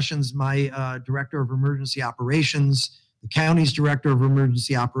discussions. My director of emergency operations, the county's director of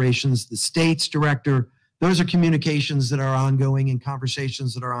emergency operations, the state's director, those are communications that are ongoing and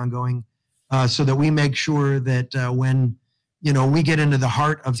conversations that are ongoing, so that we make sure that when, we get into the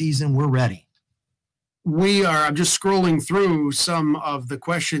heart of season, we're ready. I'm just scrolling through some of the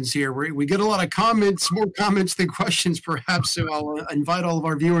questions here. We get a lot of comments, more comments than questions, perhaps. So I'll invite all of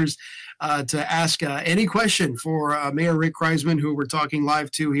our viewers to ask any question for Mayor Rick Kriseman, who we're talking live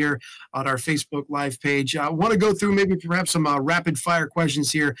to here on our Facebook Live page. I want to go through maybe perhaps some rapid fire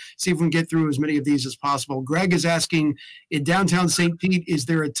questions here, see if we can get through as many of these as possible. Greg is asking, in downtown St. Pete, is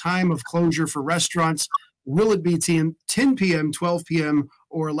there a time of closure for restaurants? Will it be 10 p.m., 12 p.m.,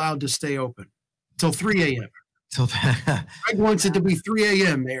 or allowed to stay open till 3 a.m.? So Greg wants it to be 3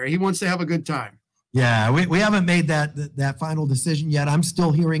 a.m. there. He wants to have a good time. Yeah, we haven't made that final decision yet. I'm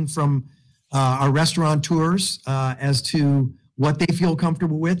still hearing from our restaurateurs as to what they feel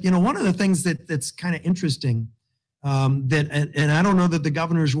comfortable with. One of the things that's kind of interesting and I don't know that the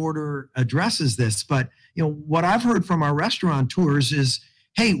governor's order addresses this, but what I've heard from our restaurateurs is,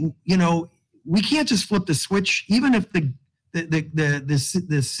 hey, we can't just flip the switch. Even if the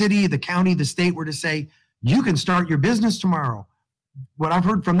city, the county, the state were to say, you can start your business tomorrow. What I've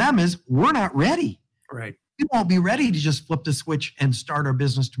heard from them is, we're not ready. Right. We won't be ready to just flip the switch and start our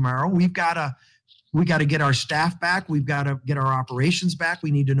business tomorrow. We got to get our staff back. We've got to get our operations back.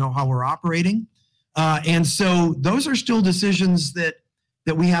 We need to know how we're operating. And so those are still decisions that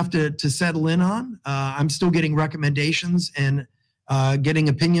we have to settle in on. I'm still getting recommendations and getting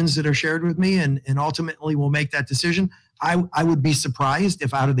opinions that are shared with me, and ultimately we'll make that decision. I would be surprised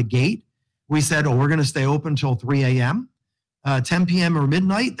if out of the gate we said, we're going to stay open till 3 a.m. 10 p.m. or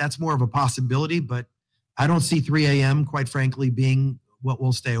midnight, that's more of a possibility, but I don't see 3 a.m., quite frankly, being what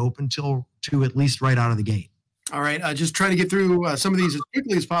we'll stay open to at least right out of the gate. All right, just trying to get through some of these as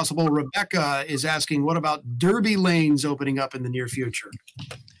quickly as possible. Rebecca is asking, what about Derby lanes opening up in the near future?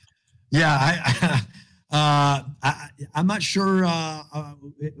 Yeah, I'm not sure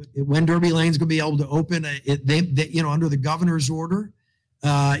when Derby lane's going to be able to open. Under the governor's order,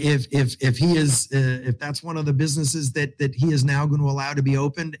 if that's one of the businesses that he is now going to allow to be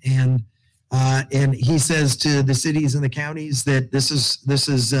opened, and he says to the cities and the counties that this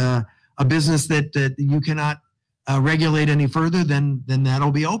is a business that you cannot regulate any further, then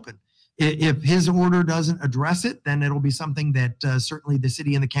that'll be open. If his order doesn't address it, then it'll be something that certainly the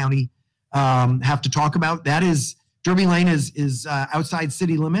city and the county have to talk about. That is, Derby Lane is outside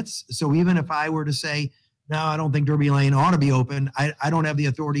city limits. So even if I were to say, no, I don't think Derby Lane ought to be open, I don't have the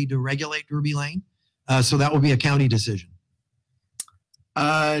authority to regulate Derby Lane. So that will be a county decision.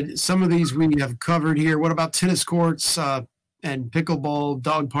 Some of these we have covered here. What about tennis courts and pickleball,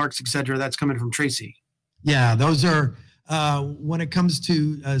 dog parks, etc.? That's coming from Tracy. Yeah, those are, when it comes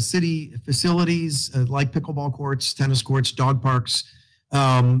to city facilities like pickleball courts, tennis courts, dog parks,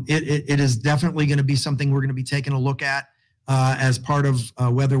 it is definitely going to be something we're going to be taking a look at as part of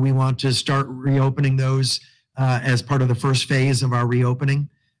whether we want to start reopening those as part of the first phase of our reopening.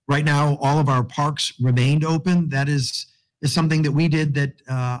 Right now, all of our parks remained open. That is something that we did that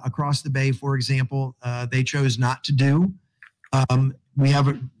across the bay, for example, they chose not to do. We have,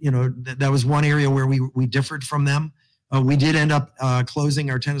 that was one area where we differed from them. We did end up closing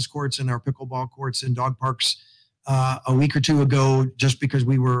our tennis courts and our pickleball courts and dog parks a week or two ago, just because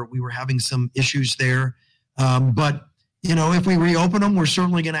we were having some issues there. But if we reopen them, we're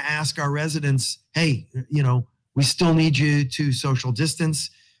certainly going to ask our residents, hey, we still need you to social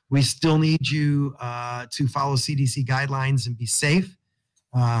distance. We still need you to follow CDC guidelines and be safe,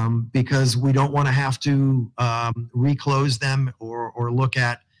 because we don't want to have to reclose them or look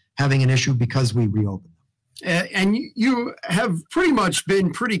at having an issue because we reopen them. And you have pretty much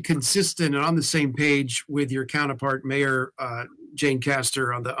been pretty consistent and on the same page with your counterpart, Mayor Jane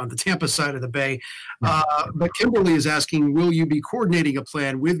Castor, on the Tampa side of the Bay. But Kimberly is asking, will you be coordinating a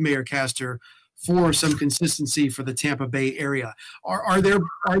plan with Mayor Castor for some consistency for the Tampa Bay area? Are there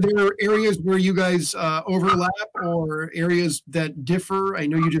areas where you guys overlap or areas that differ? I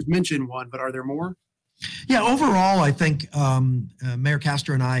know you just mentioned one, but are there more? Yeah, overall, I think Mayor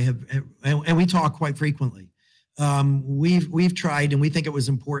Castor and I have, and we talk quite frequently. We've tried, and we think it was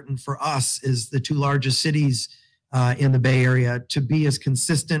important for us, as the two largest cities in the Bay Area, to be as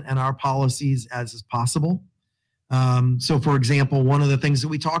consistent in our policies as is possible. So, for example, one of the things that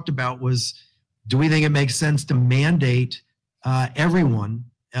we talked about was, do we think it makes sense to mandate everyone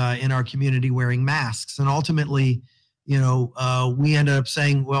in our community wearing masks? And ultimately, we ended up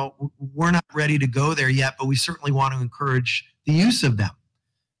saying, well, we're not ready to go there yet, but we certainly want to encourage the use of them.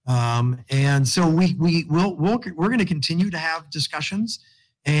 And so we're going to continue to have discussions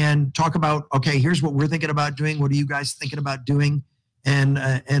and talk about, okay, here's what we're thinking about doing. What are you guys thinking about doing? And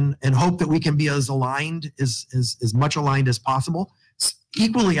hope that we can be as aligned, as much aligned as possible.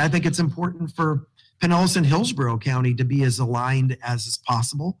 Equally, I think it's important for Pinellas and Hillsborough County to be as aligned as is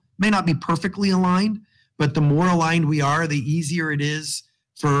possible. May not be perfectly aligned, but the more aligned we are, the easier it is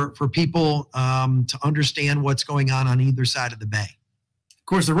for people to understand what's going on either side of the bay. Of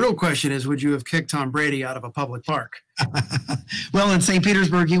course, the real question is, would you have kicked Tom Brady out of a public park? Well, in St.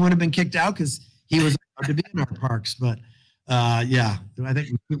 Petersburg, he would have been kicked out because he was allowed to be in our parks. But yeah, I think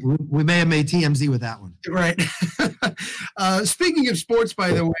we may have made TMZ with that one. Right. Speaking of sports,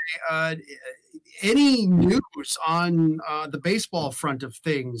 by the way, any news on the baseball front of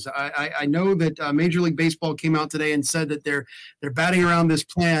things? I know that Major League Baseball came out today and said that they're batting around this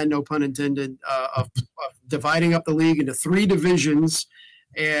plan, no pun intended, of dividing up the league into 3 divisions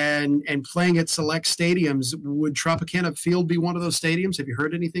and playing at select stadiums. Would Tropicana Field be one of those stadiums? Have you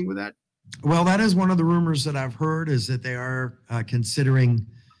heard anything with that? Well, that is one of the rumors that I've heard, is that they are considering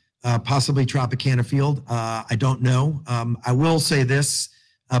possibly Tropicana Field. I don't know. I will say this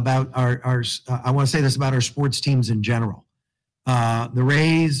about I want to say this about our sports teams in general. The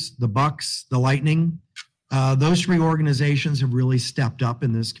Rays, the Bucks, the Lightning, those 3 organizations have really stepped up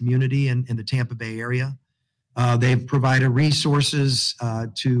in this community and in the Tampa Bay area. They've provided resources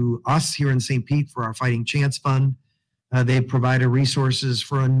to us here in St. Pete for our Fighting Chance Fund. They've provided resources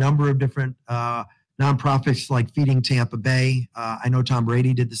for a number of different nonprofits like Feeding Tampa Bay. I know Tom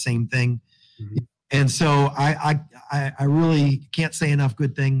Brady did the same thing. Mm-hmm. And so I really can't say enough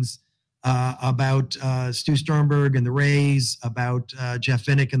good things about Stu Sternberg and the Rays, about Jeff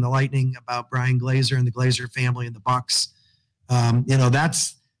Vinnick and the Lightning, about Brian Glazer and the Glazer family and the Bucks.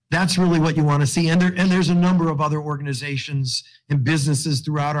 That's really what you want to see. And there's a number of other organizations and businesses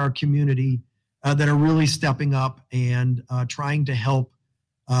throughout our community that are really stepping up and trying to help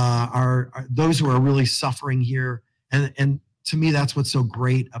those who are really suffering here. And to me, that's what's so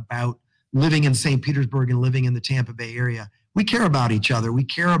great about living in St. Petersburg and living in the Tampa Bay area. We care about each other. We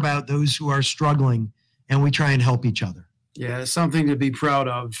care about those who are struggling, and we try and help each other. Yeah, it's something to be proud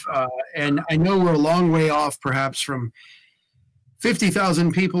of. And I know we're a long way off, perhaps, from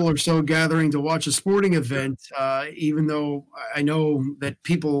 50,000 people or so gathering to watch a sporting event, even though I know that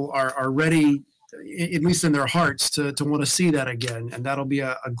people are ready, at least in their hearts, to want to see that again. And that'll be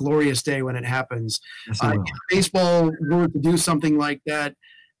a glorious day when it happens. Yes, if baseball were to do something like that,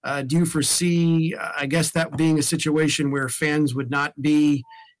 do you foresee, I guess, that being a situation where fans would not be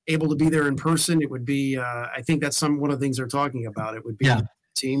able to be there in person? It would be, I think that's one of the things they're talking about. It would be a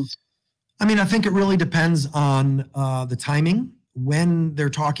team. I mean, I think it really depends on the timing when they're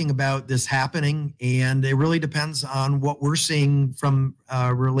talking about this happening, and it really depends on what we're seeing from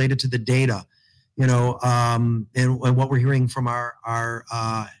related to the data, and what we're hearing from our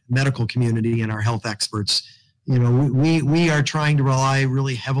medical community and our health experts. We are trying to rely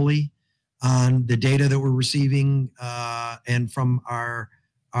really heavily on the data that we're receiving and from our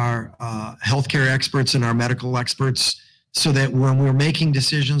healthcare experts and our medical experts, so that when we're making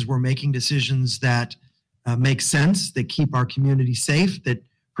decisions that make sense, that keep our community safe, that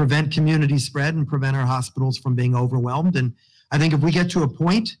prevent community spread and prevent our hospitals from being overwhelmed. And I think if we get to a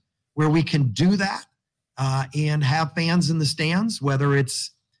point where we can do that and have fans in the stands, whether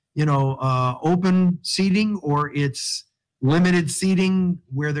it's open seating or it's limited seating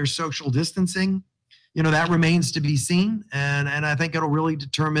where there's social distancing, that remains to be seen. And I think it'll really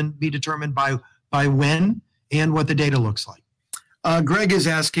be determined by when and what the data looks like. Greg is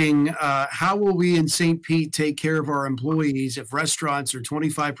asking, how will we in St. Pete take care of our employees if restaurants are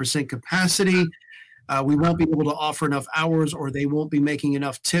 25% capacity? We won't be able to offer enough hours, or they won't be making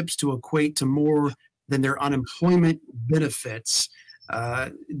enough tips to equate to more than their unemployment benefits.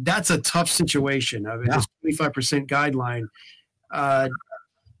 That's a tough situation. I mean, this 25% guideline.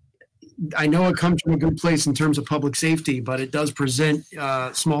 I know it comes from a good place in terms of public safety, but it does present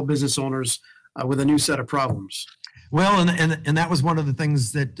small business owners with a new set of problems. Well, and that was one of the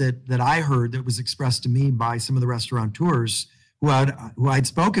things that I heard that was expressed to me by some of the restaurateurs who I'd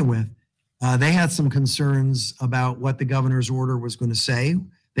spoken with. They had some concerns about what the governor's order was going to say.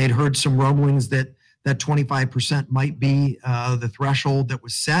 They'd heard some rumblings that 25% might be the threshold that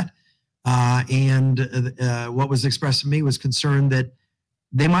was set. And what was expressed to me was concern that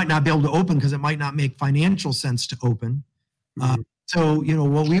they might not be able to open because it might not make financial sense to open. So,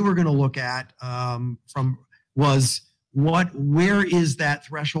 what we were going to look at was where is that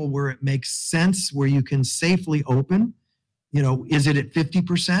threshold where it makes sense, where you can safely open? Is it at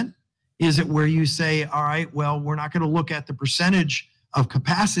 50%? Is it where you say, all right, well, we're not going to look at the percentage of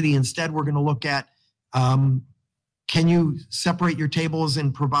capacity. Instead, we're going to look at, can you separate your tables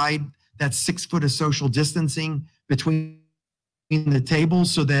and provide that 6 foot of social distancing between the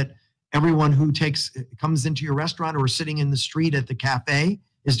tables so that everyone who comes into your restaurant or sitting in the street at the cafe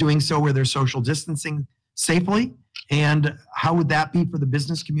is doing so where they're social distancing safely? And how would that be for the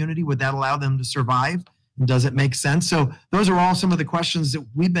business community? Would that allow them to survive And does it make sense? So those are all some of the questions that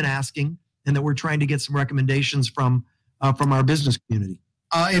we've been asking and that we're trying to get some recommendations from our business community.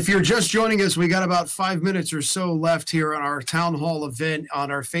 If you're just joining us, we got about 5 minutes or so left here on our town hall event on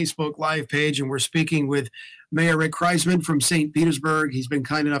our Facebook Live page, and we're speaking with Mayor Rick Kriseman from St. Petersburg. He's been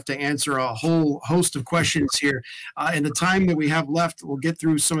kind enough to answer a whole host of questions here. In the time that we have left, we'll get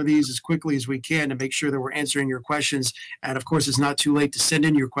through some of these as quickly as we can to make sure that we're answering your questions. And of course, it's not too late to send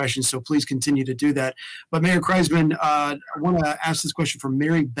in your questions, so please continue to do that. But Mayor Kriseman, I want to ask this question from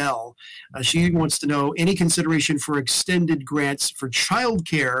Mary Bell. She wants to know any consideration for extended grants for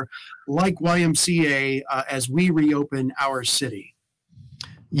childcare like YMCA as we reopen our city.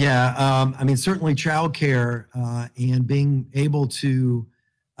 Yeah, I mean, certainly childcare and being able to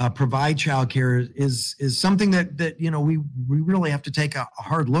provide childcare is something that we really have to take a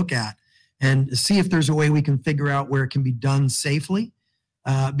hard look at and see if there's a way we can figure out where it can be done safely.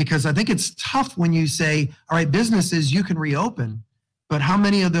 Because I think it's tough when you say, all right, businesses, you can reopen, but how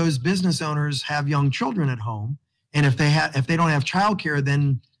many of those business owners have young children at home? And if they don't have childcare,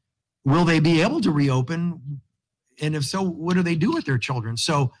 then will they be able to reopen? And if so, what do they do with their children?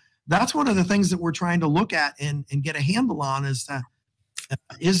 So that's one of the things that we're trying to look at and get a handle on is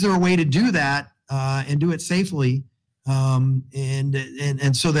is there a way to do that and do it safely and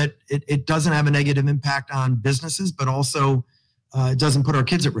so that it doesn't have a negative impact on businesses, but also it doesn't put our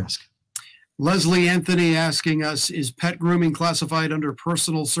kids at risk. Leslie Anthony asking us, is pet grooming classified under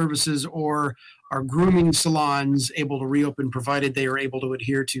personal services, or are grooming salons able to reopen provided they are able to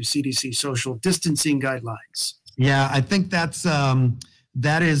adhere to CDC social distancing guidelines? Yeah, I think that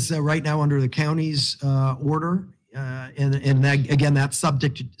is right now under the county's order, and that, again, that's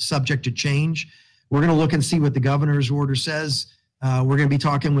subject to change. We're going to look and see what the governor's order says. We're going to be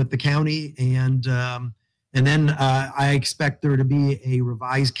talking with the county, and then I expect there to be a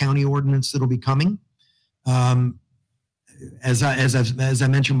revised county ordinance that'll be coming. As I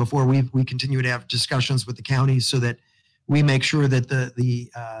mentioned before, we continue to have discussions with the county so that we make sure that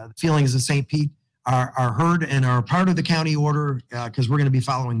the feelings of St. Pete are heard and are part of the county order, because we're going to be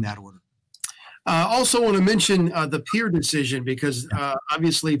following that order. Also want to mention the pier decision, because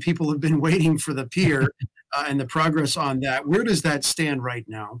obviously people have been waiting for the pier and the progress on that. Where does that stand right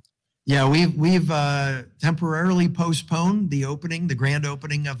now? Yeah, we've temporarily postponed the grand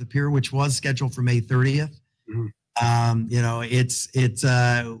opening of the pier, which was scheduled for May 30th. Mm-hmm. It's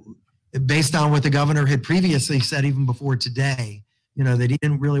based on what the governor had previously said, even before today, that he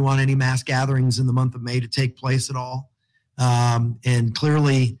didn't really want any mass gatherings in the month of May to take place at all. And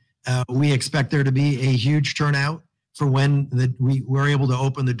clearly, we expect there to be a huge turnout for when we were able to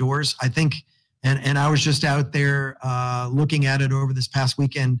open the doors. I think, and I was just out there looking at it over this past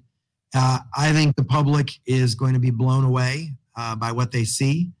weekend. I think the public is going to be blown away by what they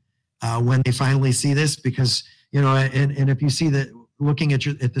see when they finally see this, because, and if you see that, looking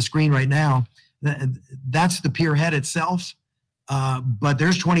at the screen right now, that's the pier head itself. But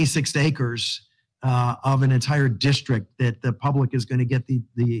there's 26 acres of an entire district that the public is going to get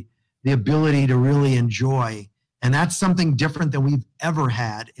the ability to really enjoy. And that's something different than we've ever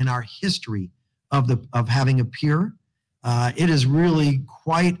had in our history of having a pier. It is really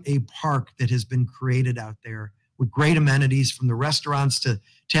quite a park that has been created out there with great amenities, from the restaurants to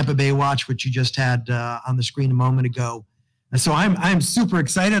Tampa Bay Watch, which you just had on the screen a moment ago. And so I'm super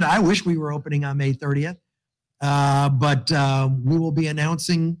excited. I wish we were opening on May 30th. But we will be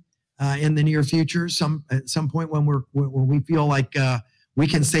announcing in the near future, at some point when we feel like we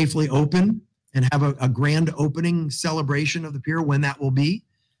can safely open and have a grand opening celebration of the pier, when that will be.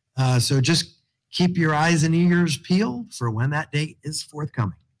 So just keep your eyes and ears peeled for when that date is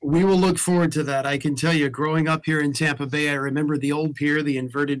forthcoming. We will look forward to that. I can tell you, growing up here in Tampa Bay, I remember the old pier, the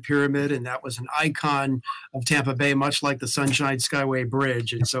inverted pyramid, and that was an icon of Tampa Bay, much like the Sunshine Skyway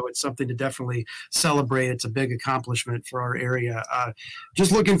Bridge. And so it's something to definitely celebrate. It's a big accomplishment for our area.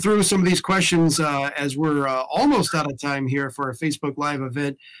 Just looking through some of these questions as we're almost out of time here for our Facebook Live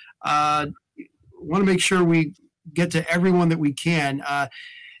event. Want to make sure we get to everyone that we can.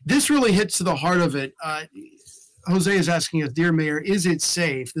 This really hits to the heart of it. Jose is asking us, dear Mayor, is it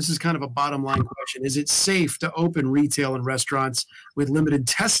safe? This is kind of a bottom line question. Is it safe to open retail and restaurants with limited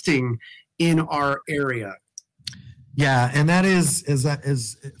testing in our area? Yeah, and that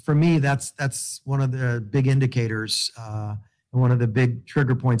is for me, that's one of the big indicators, and one of the big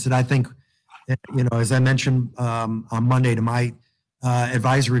trigger points that I think, as I mentioned on Monday to my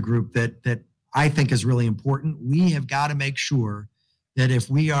advisory group, that I think is really important. We have got to make sure that if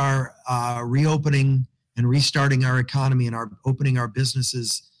we are reopening and restarting our economy and opening our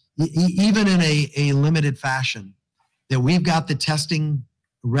businesses, even in a limited fashion, that we've got the testing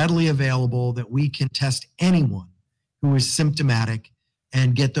readily available that we can test anyone who is symptomatic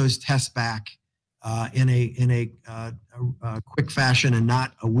and get those tests back in a quick fashion, and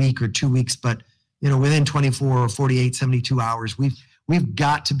not a week or 2 weeks, but within 24 or 48, 72 hours. We've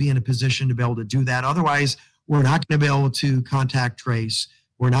got to be in a position to be able to do that. Otherwise, we're not going to be able to contact trace.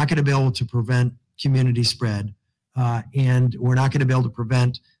 We're not going to be able to prevent community spread, and we're not going to be able to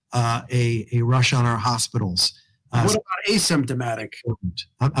prevent a rush on our hospitals. What about asymptomatic?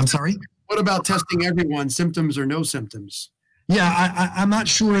 I'm sorry? What about testing everyone, symptoms or no symptoms? Yeah, I'm not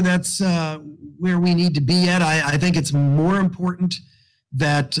sure that's where we need to be yet. I think it's more important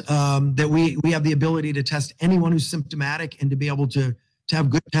that that we have the ability to test anyone who's symptomatic and to be able to have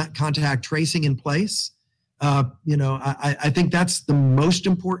good contact tracing in place. I think that's the most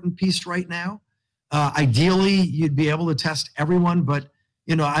important piece right now. Ideally, you'd be able to test everyone, but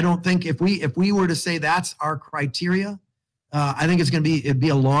I don't think if we were to say that's our criteria, I think it'd be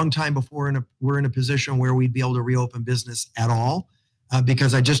a long time before we're in a position where we'd be able to reopen business at all,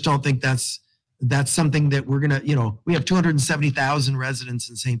 because I just don't think that's something that we're gonna. We have 270,000 residents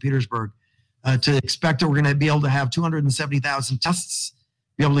in St. Petersburg. To expect that we're going to be able to have 270,000 tests,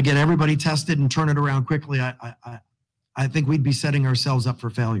 be able to get everybody tested and turn it around quickly, I think we'd be setting ourselves up for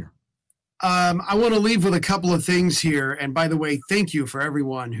failure. I want to leave with a couple of things here. And by the way, thank you for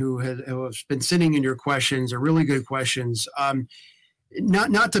everyone who has been sending in your questions. They're really good questions.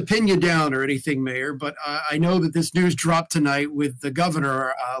 Not to pin you down or anything, Mayor, but I know that this news dropped tonight with the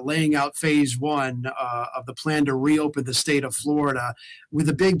governor laying out phase one of the plan to reopen the state of Florida, with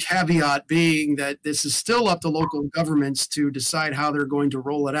a big caveat being that this is still up to local governments to decide how they're going to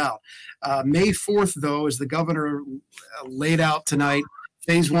roll it out. May 4th, though, as the governor laid out tonight,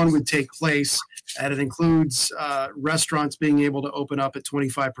 phase one would take place, and it includes restaurants being able to open up at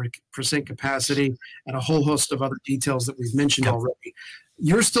 25% capacity and a whole host of other details that we've mentioned already.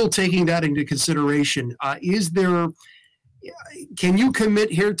 You're still taking that into consideration. Can you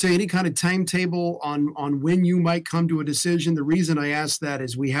commit here to any kind of timetable on when you might come to a decision? The reason I ask that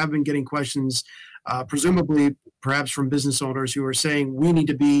is we have been getting questions, presumably perhaps from business owners who are saying we need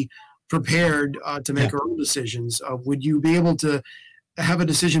to be prepared to make our own decisions. Would you be able to have a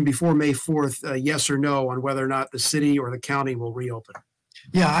decision before May 4th, yes or no, on whether or not the city or the county will reopen?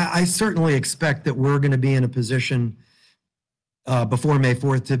 Yeah, I certainly expect that we're going to be in a position before May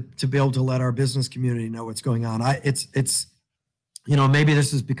 4th to be able to let our business community know what's going on. It's maybe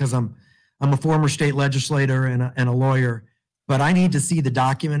this is because I'm a former state legislator and a lawyer, but I need to see the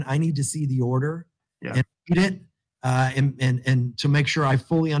document. I need to see the order and read it and to make sure I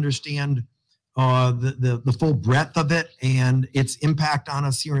fully understand the full breadth of it and its impact on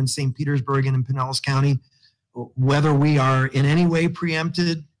us here in St. Petersburg and in Pinellas County, whether we are in any way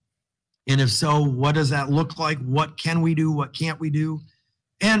preempted, and if so, what does that look like? What can we do? What can't we do?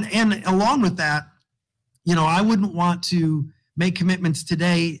 And along with that, I wouldn't want to make commitments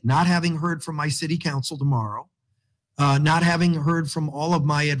today, not having heard from my city council tomorrow, not having heard from all of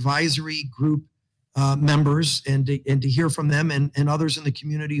my advisory group members and to hear from them and others in the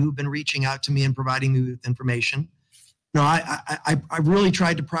community who've been reaching out to me and providing me with information. I really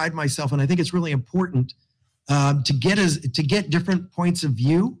tried to pride myself, and I think it's really important to get different points of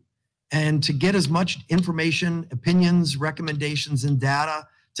view and to get as much information, opinions, recommendations, and data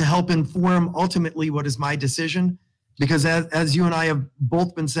to help inform ultimately what is my decision. Because as you and I have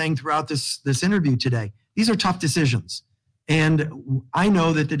both been saying throughout this interview today, these are tough decisions. And I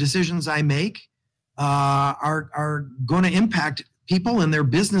know that the decisions I make are going to impact people and their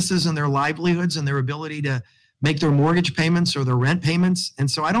businesses and their livelihoods and their ability to make their mortgage payments or their rent payments. And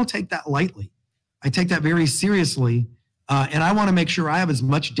so I don't take that lightly. I take that very seriously. And I want to make sure I have as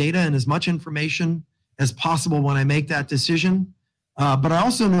much data and as much information as possible when I make that decision. But I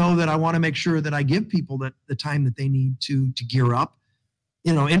also know that I want to make sure that I give people the time that they need to gear up.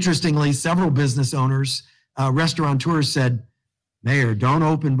 Interestingly, several business owners, restaurateurs said, "Mayor, don't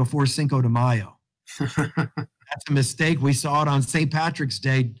open before Cinco de Mayo." That's a mistake. We saw it on St. Patrick's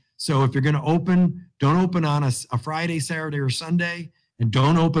Day. So if you're going to open, don't open on a Friday, Saturday, or Sunday, and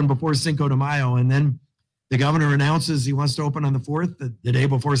don't open before Cinco de Mayo. And then the governor announces he wants to open on the 4th, the day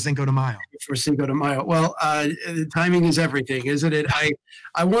before Cinco de Mayo. For Cinco de Mayo. Well, timing is everything, isn't it?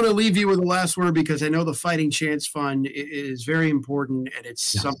 I want to leave you with the last word because I know the Fighting Chance Fund is very important, and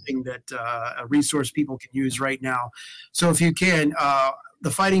it's something that a resource people can use right now. So if you can,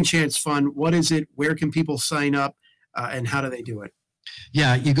 the Fighting Chance Fund, what is it? Where can people sign up? And how do they do it?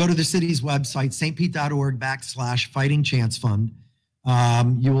 Yeah, you go to the city's website, stpete.org/Fighting Chance Fund.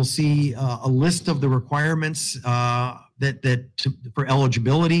 You will see a list of the requirements for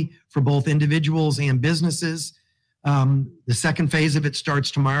eligibility for both individuals and businesses. The second phase of it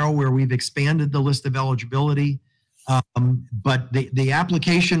starts tomorrow, where we've expanded the list of eligibility. But the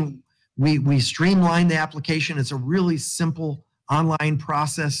application, we streamlined the application. It's a really simple online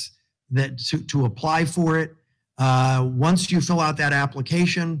process that to apply for it. Once you fill out that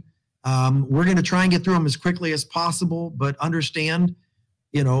application, we're going to try and get through them as quickly as possible, but understand,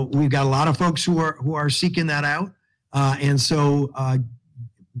 we've got a lot of folks who are seeking that out. And so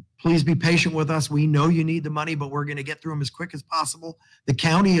please be patient with us. We know you need the money, but we're going to get through them as quick as possible. The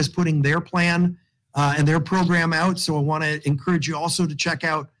county is putting their plan and their program out. So I want to encourage you also to check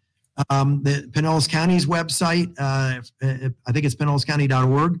out the Pinellas County's website. I think it's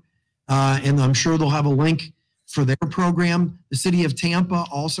pinellascounty.org. And I'm sure they'll have a link for their program. The city of Tampa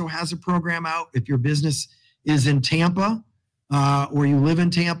also has a program out. If your business is in Tampa or you live in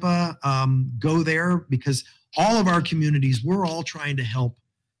Tampa, go there, because all of our communities, we're all trying to help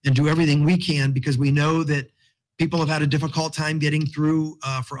and do everything we can, because we know that people have had a difficult time getting through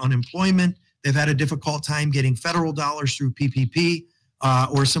for unemployment. They've had a difficult time getting federal dollars through PPP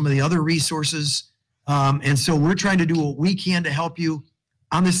or some of the other resources. And so we're trying to do what we can to help you.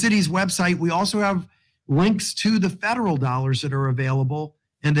 On the city's website, we also have links to the federal dollars that are available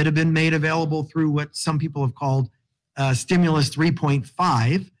and that have been made available through what some people have called Stimulus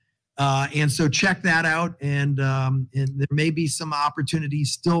 3.5. And so check that out. And there may be some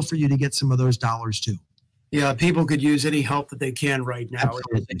opportunities still for you to get some of those dollars too. Yeah, people could use any help that they can right now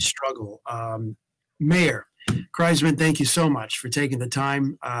as they struggle. Mayor Kriseman, thank you so much for taking the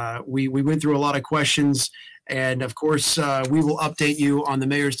time. We went through a lot of questions, and of course, we will update you on the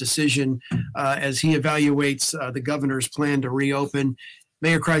mayor's decision as he evaluates the governor's plan to reopen.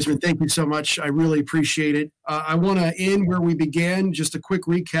 Mayor Kriseman, thank you so much. I really appreciate it. I want to end where we began. Just a quick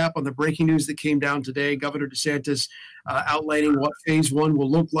recap on the breaking news that came down today. Governor DeSantis outlining what phase one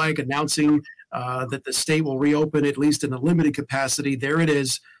will look like, announcing that the state will reopen, at least in a limited capacity. There it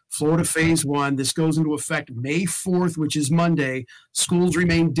is, Florida phase one. This goes into effect May 4th, which is Monday. Schools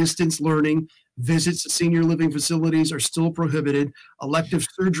remain distance learning. Visits to senior living facilities are still prohibited. Elective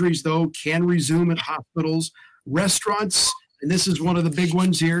surgeries, though, can resume at hospitals. Restaurants, and this is one of the big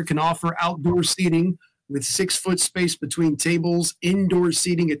ones here, can offer outdoor seating with 6-foot space between tables, indoor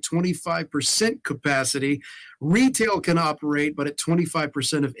seating at 25% capacity. Retail can operate, but at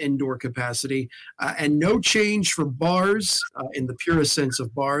 25% of indoor capacity. And no change for bars, in the purest sense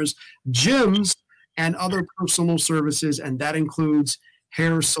of bars, gyms, and other personal services, and that includes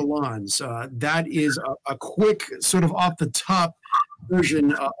hair salons. That is a quick sort of off the top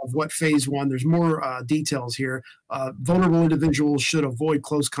version of what phase one. There's more details here. Vulnerable individuals should avoid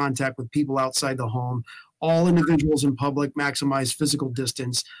close contact with people outside the home. All individuals in public maximize physical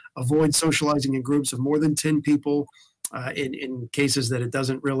distance. Avoid socializing in groups of more than 10 people in cases that it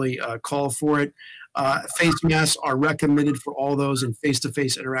doesn't really call for it. Face masks are recommended for all those in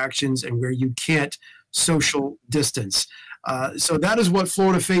face-to-face interactions and where you can't social distance. So that is what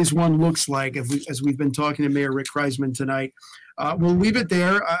Florida phase one looks like as we've been talking to Mayor Rick Kriseman tonight. We'll leave it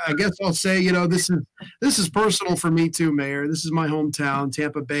there. I guess I'll say, this is personal for me too, Mayor. This is my hometown,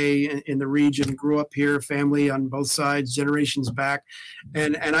 Tampa Bay, in the region. Grew up here, family on both sides, generations back.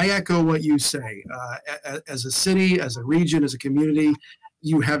 And I echo what you say. As a city, as a region, as a community,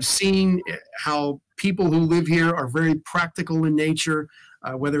 you have seen how people who live here are very practical in nature,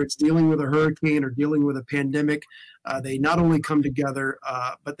 whether it's dealing with a hurricane or dealing with a pandemic. They not only come together,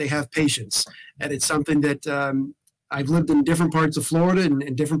 but they have patience. And it's something that I've lived in different parts of Florida and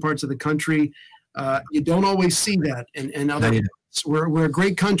in different parts of the country. You don't always see that in other places. We're a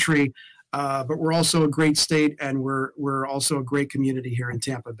great country, but we're also a great state, and we're also a great community here in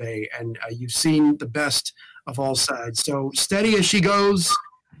Tampa Bay. And you've seen the best of all sides. So steady as she goes,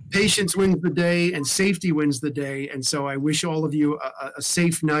 patience wins the day, and safety wins the day. And so I wish all of you a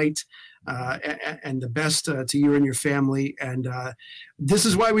safe night. And the best to you and your family. And this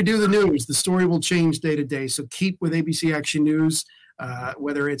is why we do the news. The story will change day to day. So keep with ABC Action News,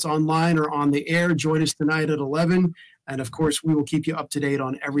 whether it's online or on the air. Join us tonight at 11. And of course, we will keep you up to date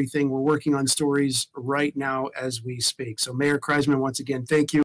on everything. We're working on stories right now as we speak. So Mayor Kriseman, once again, thank you.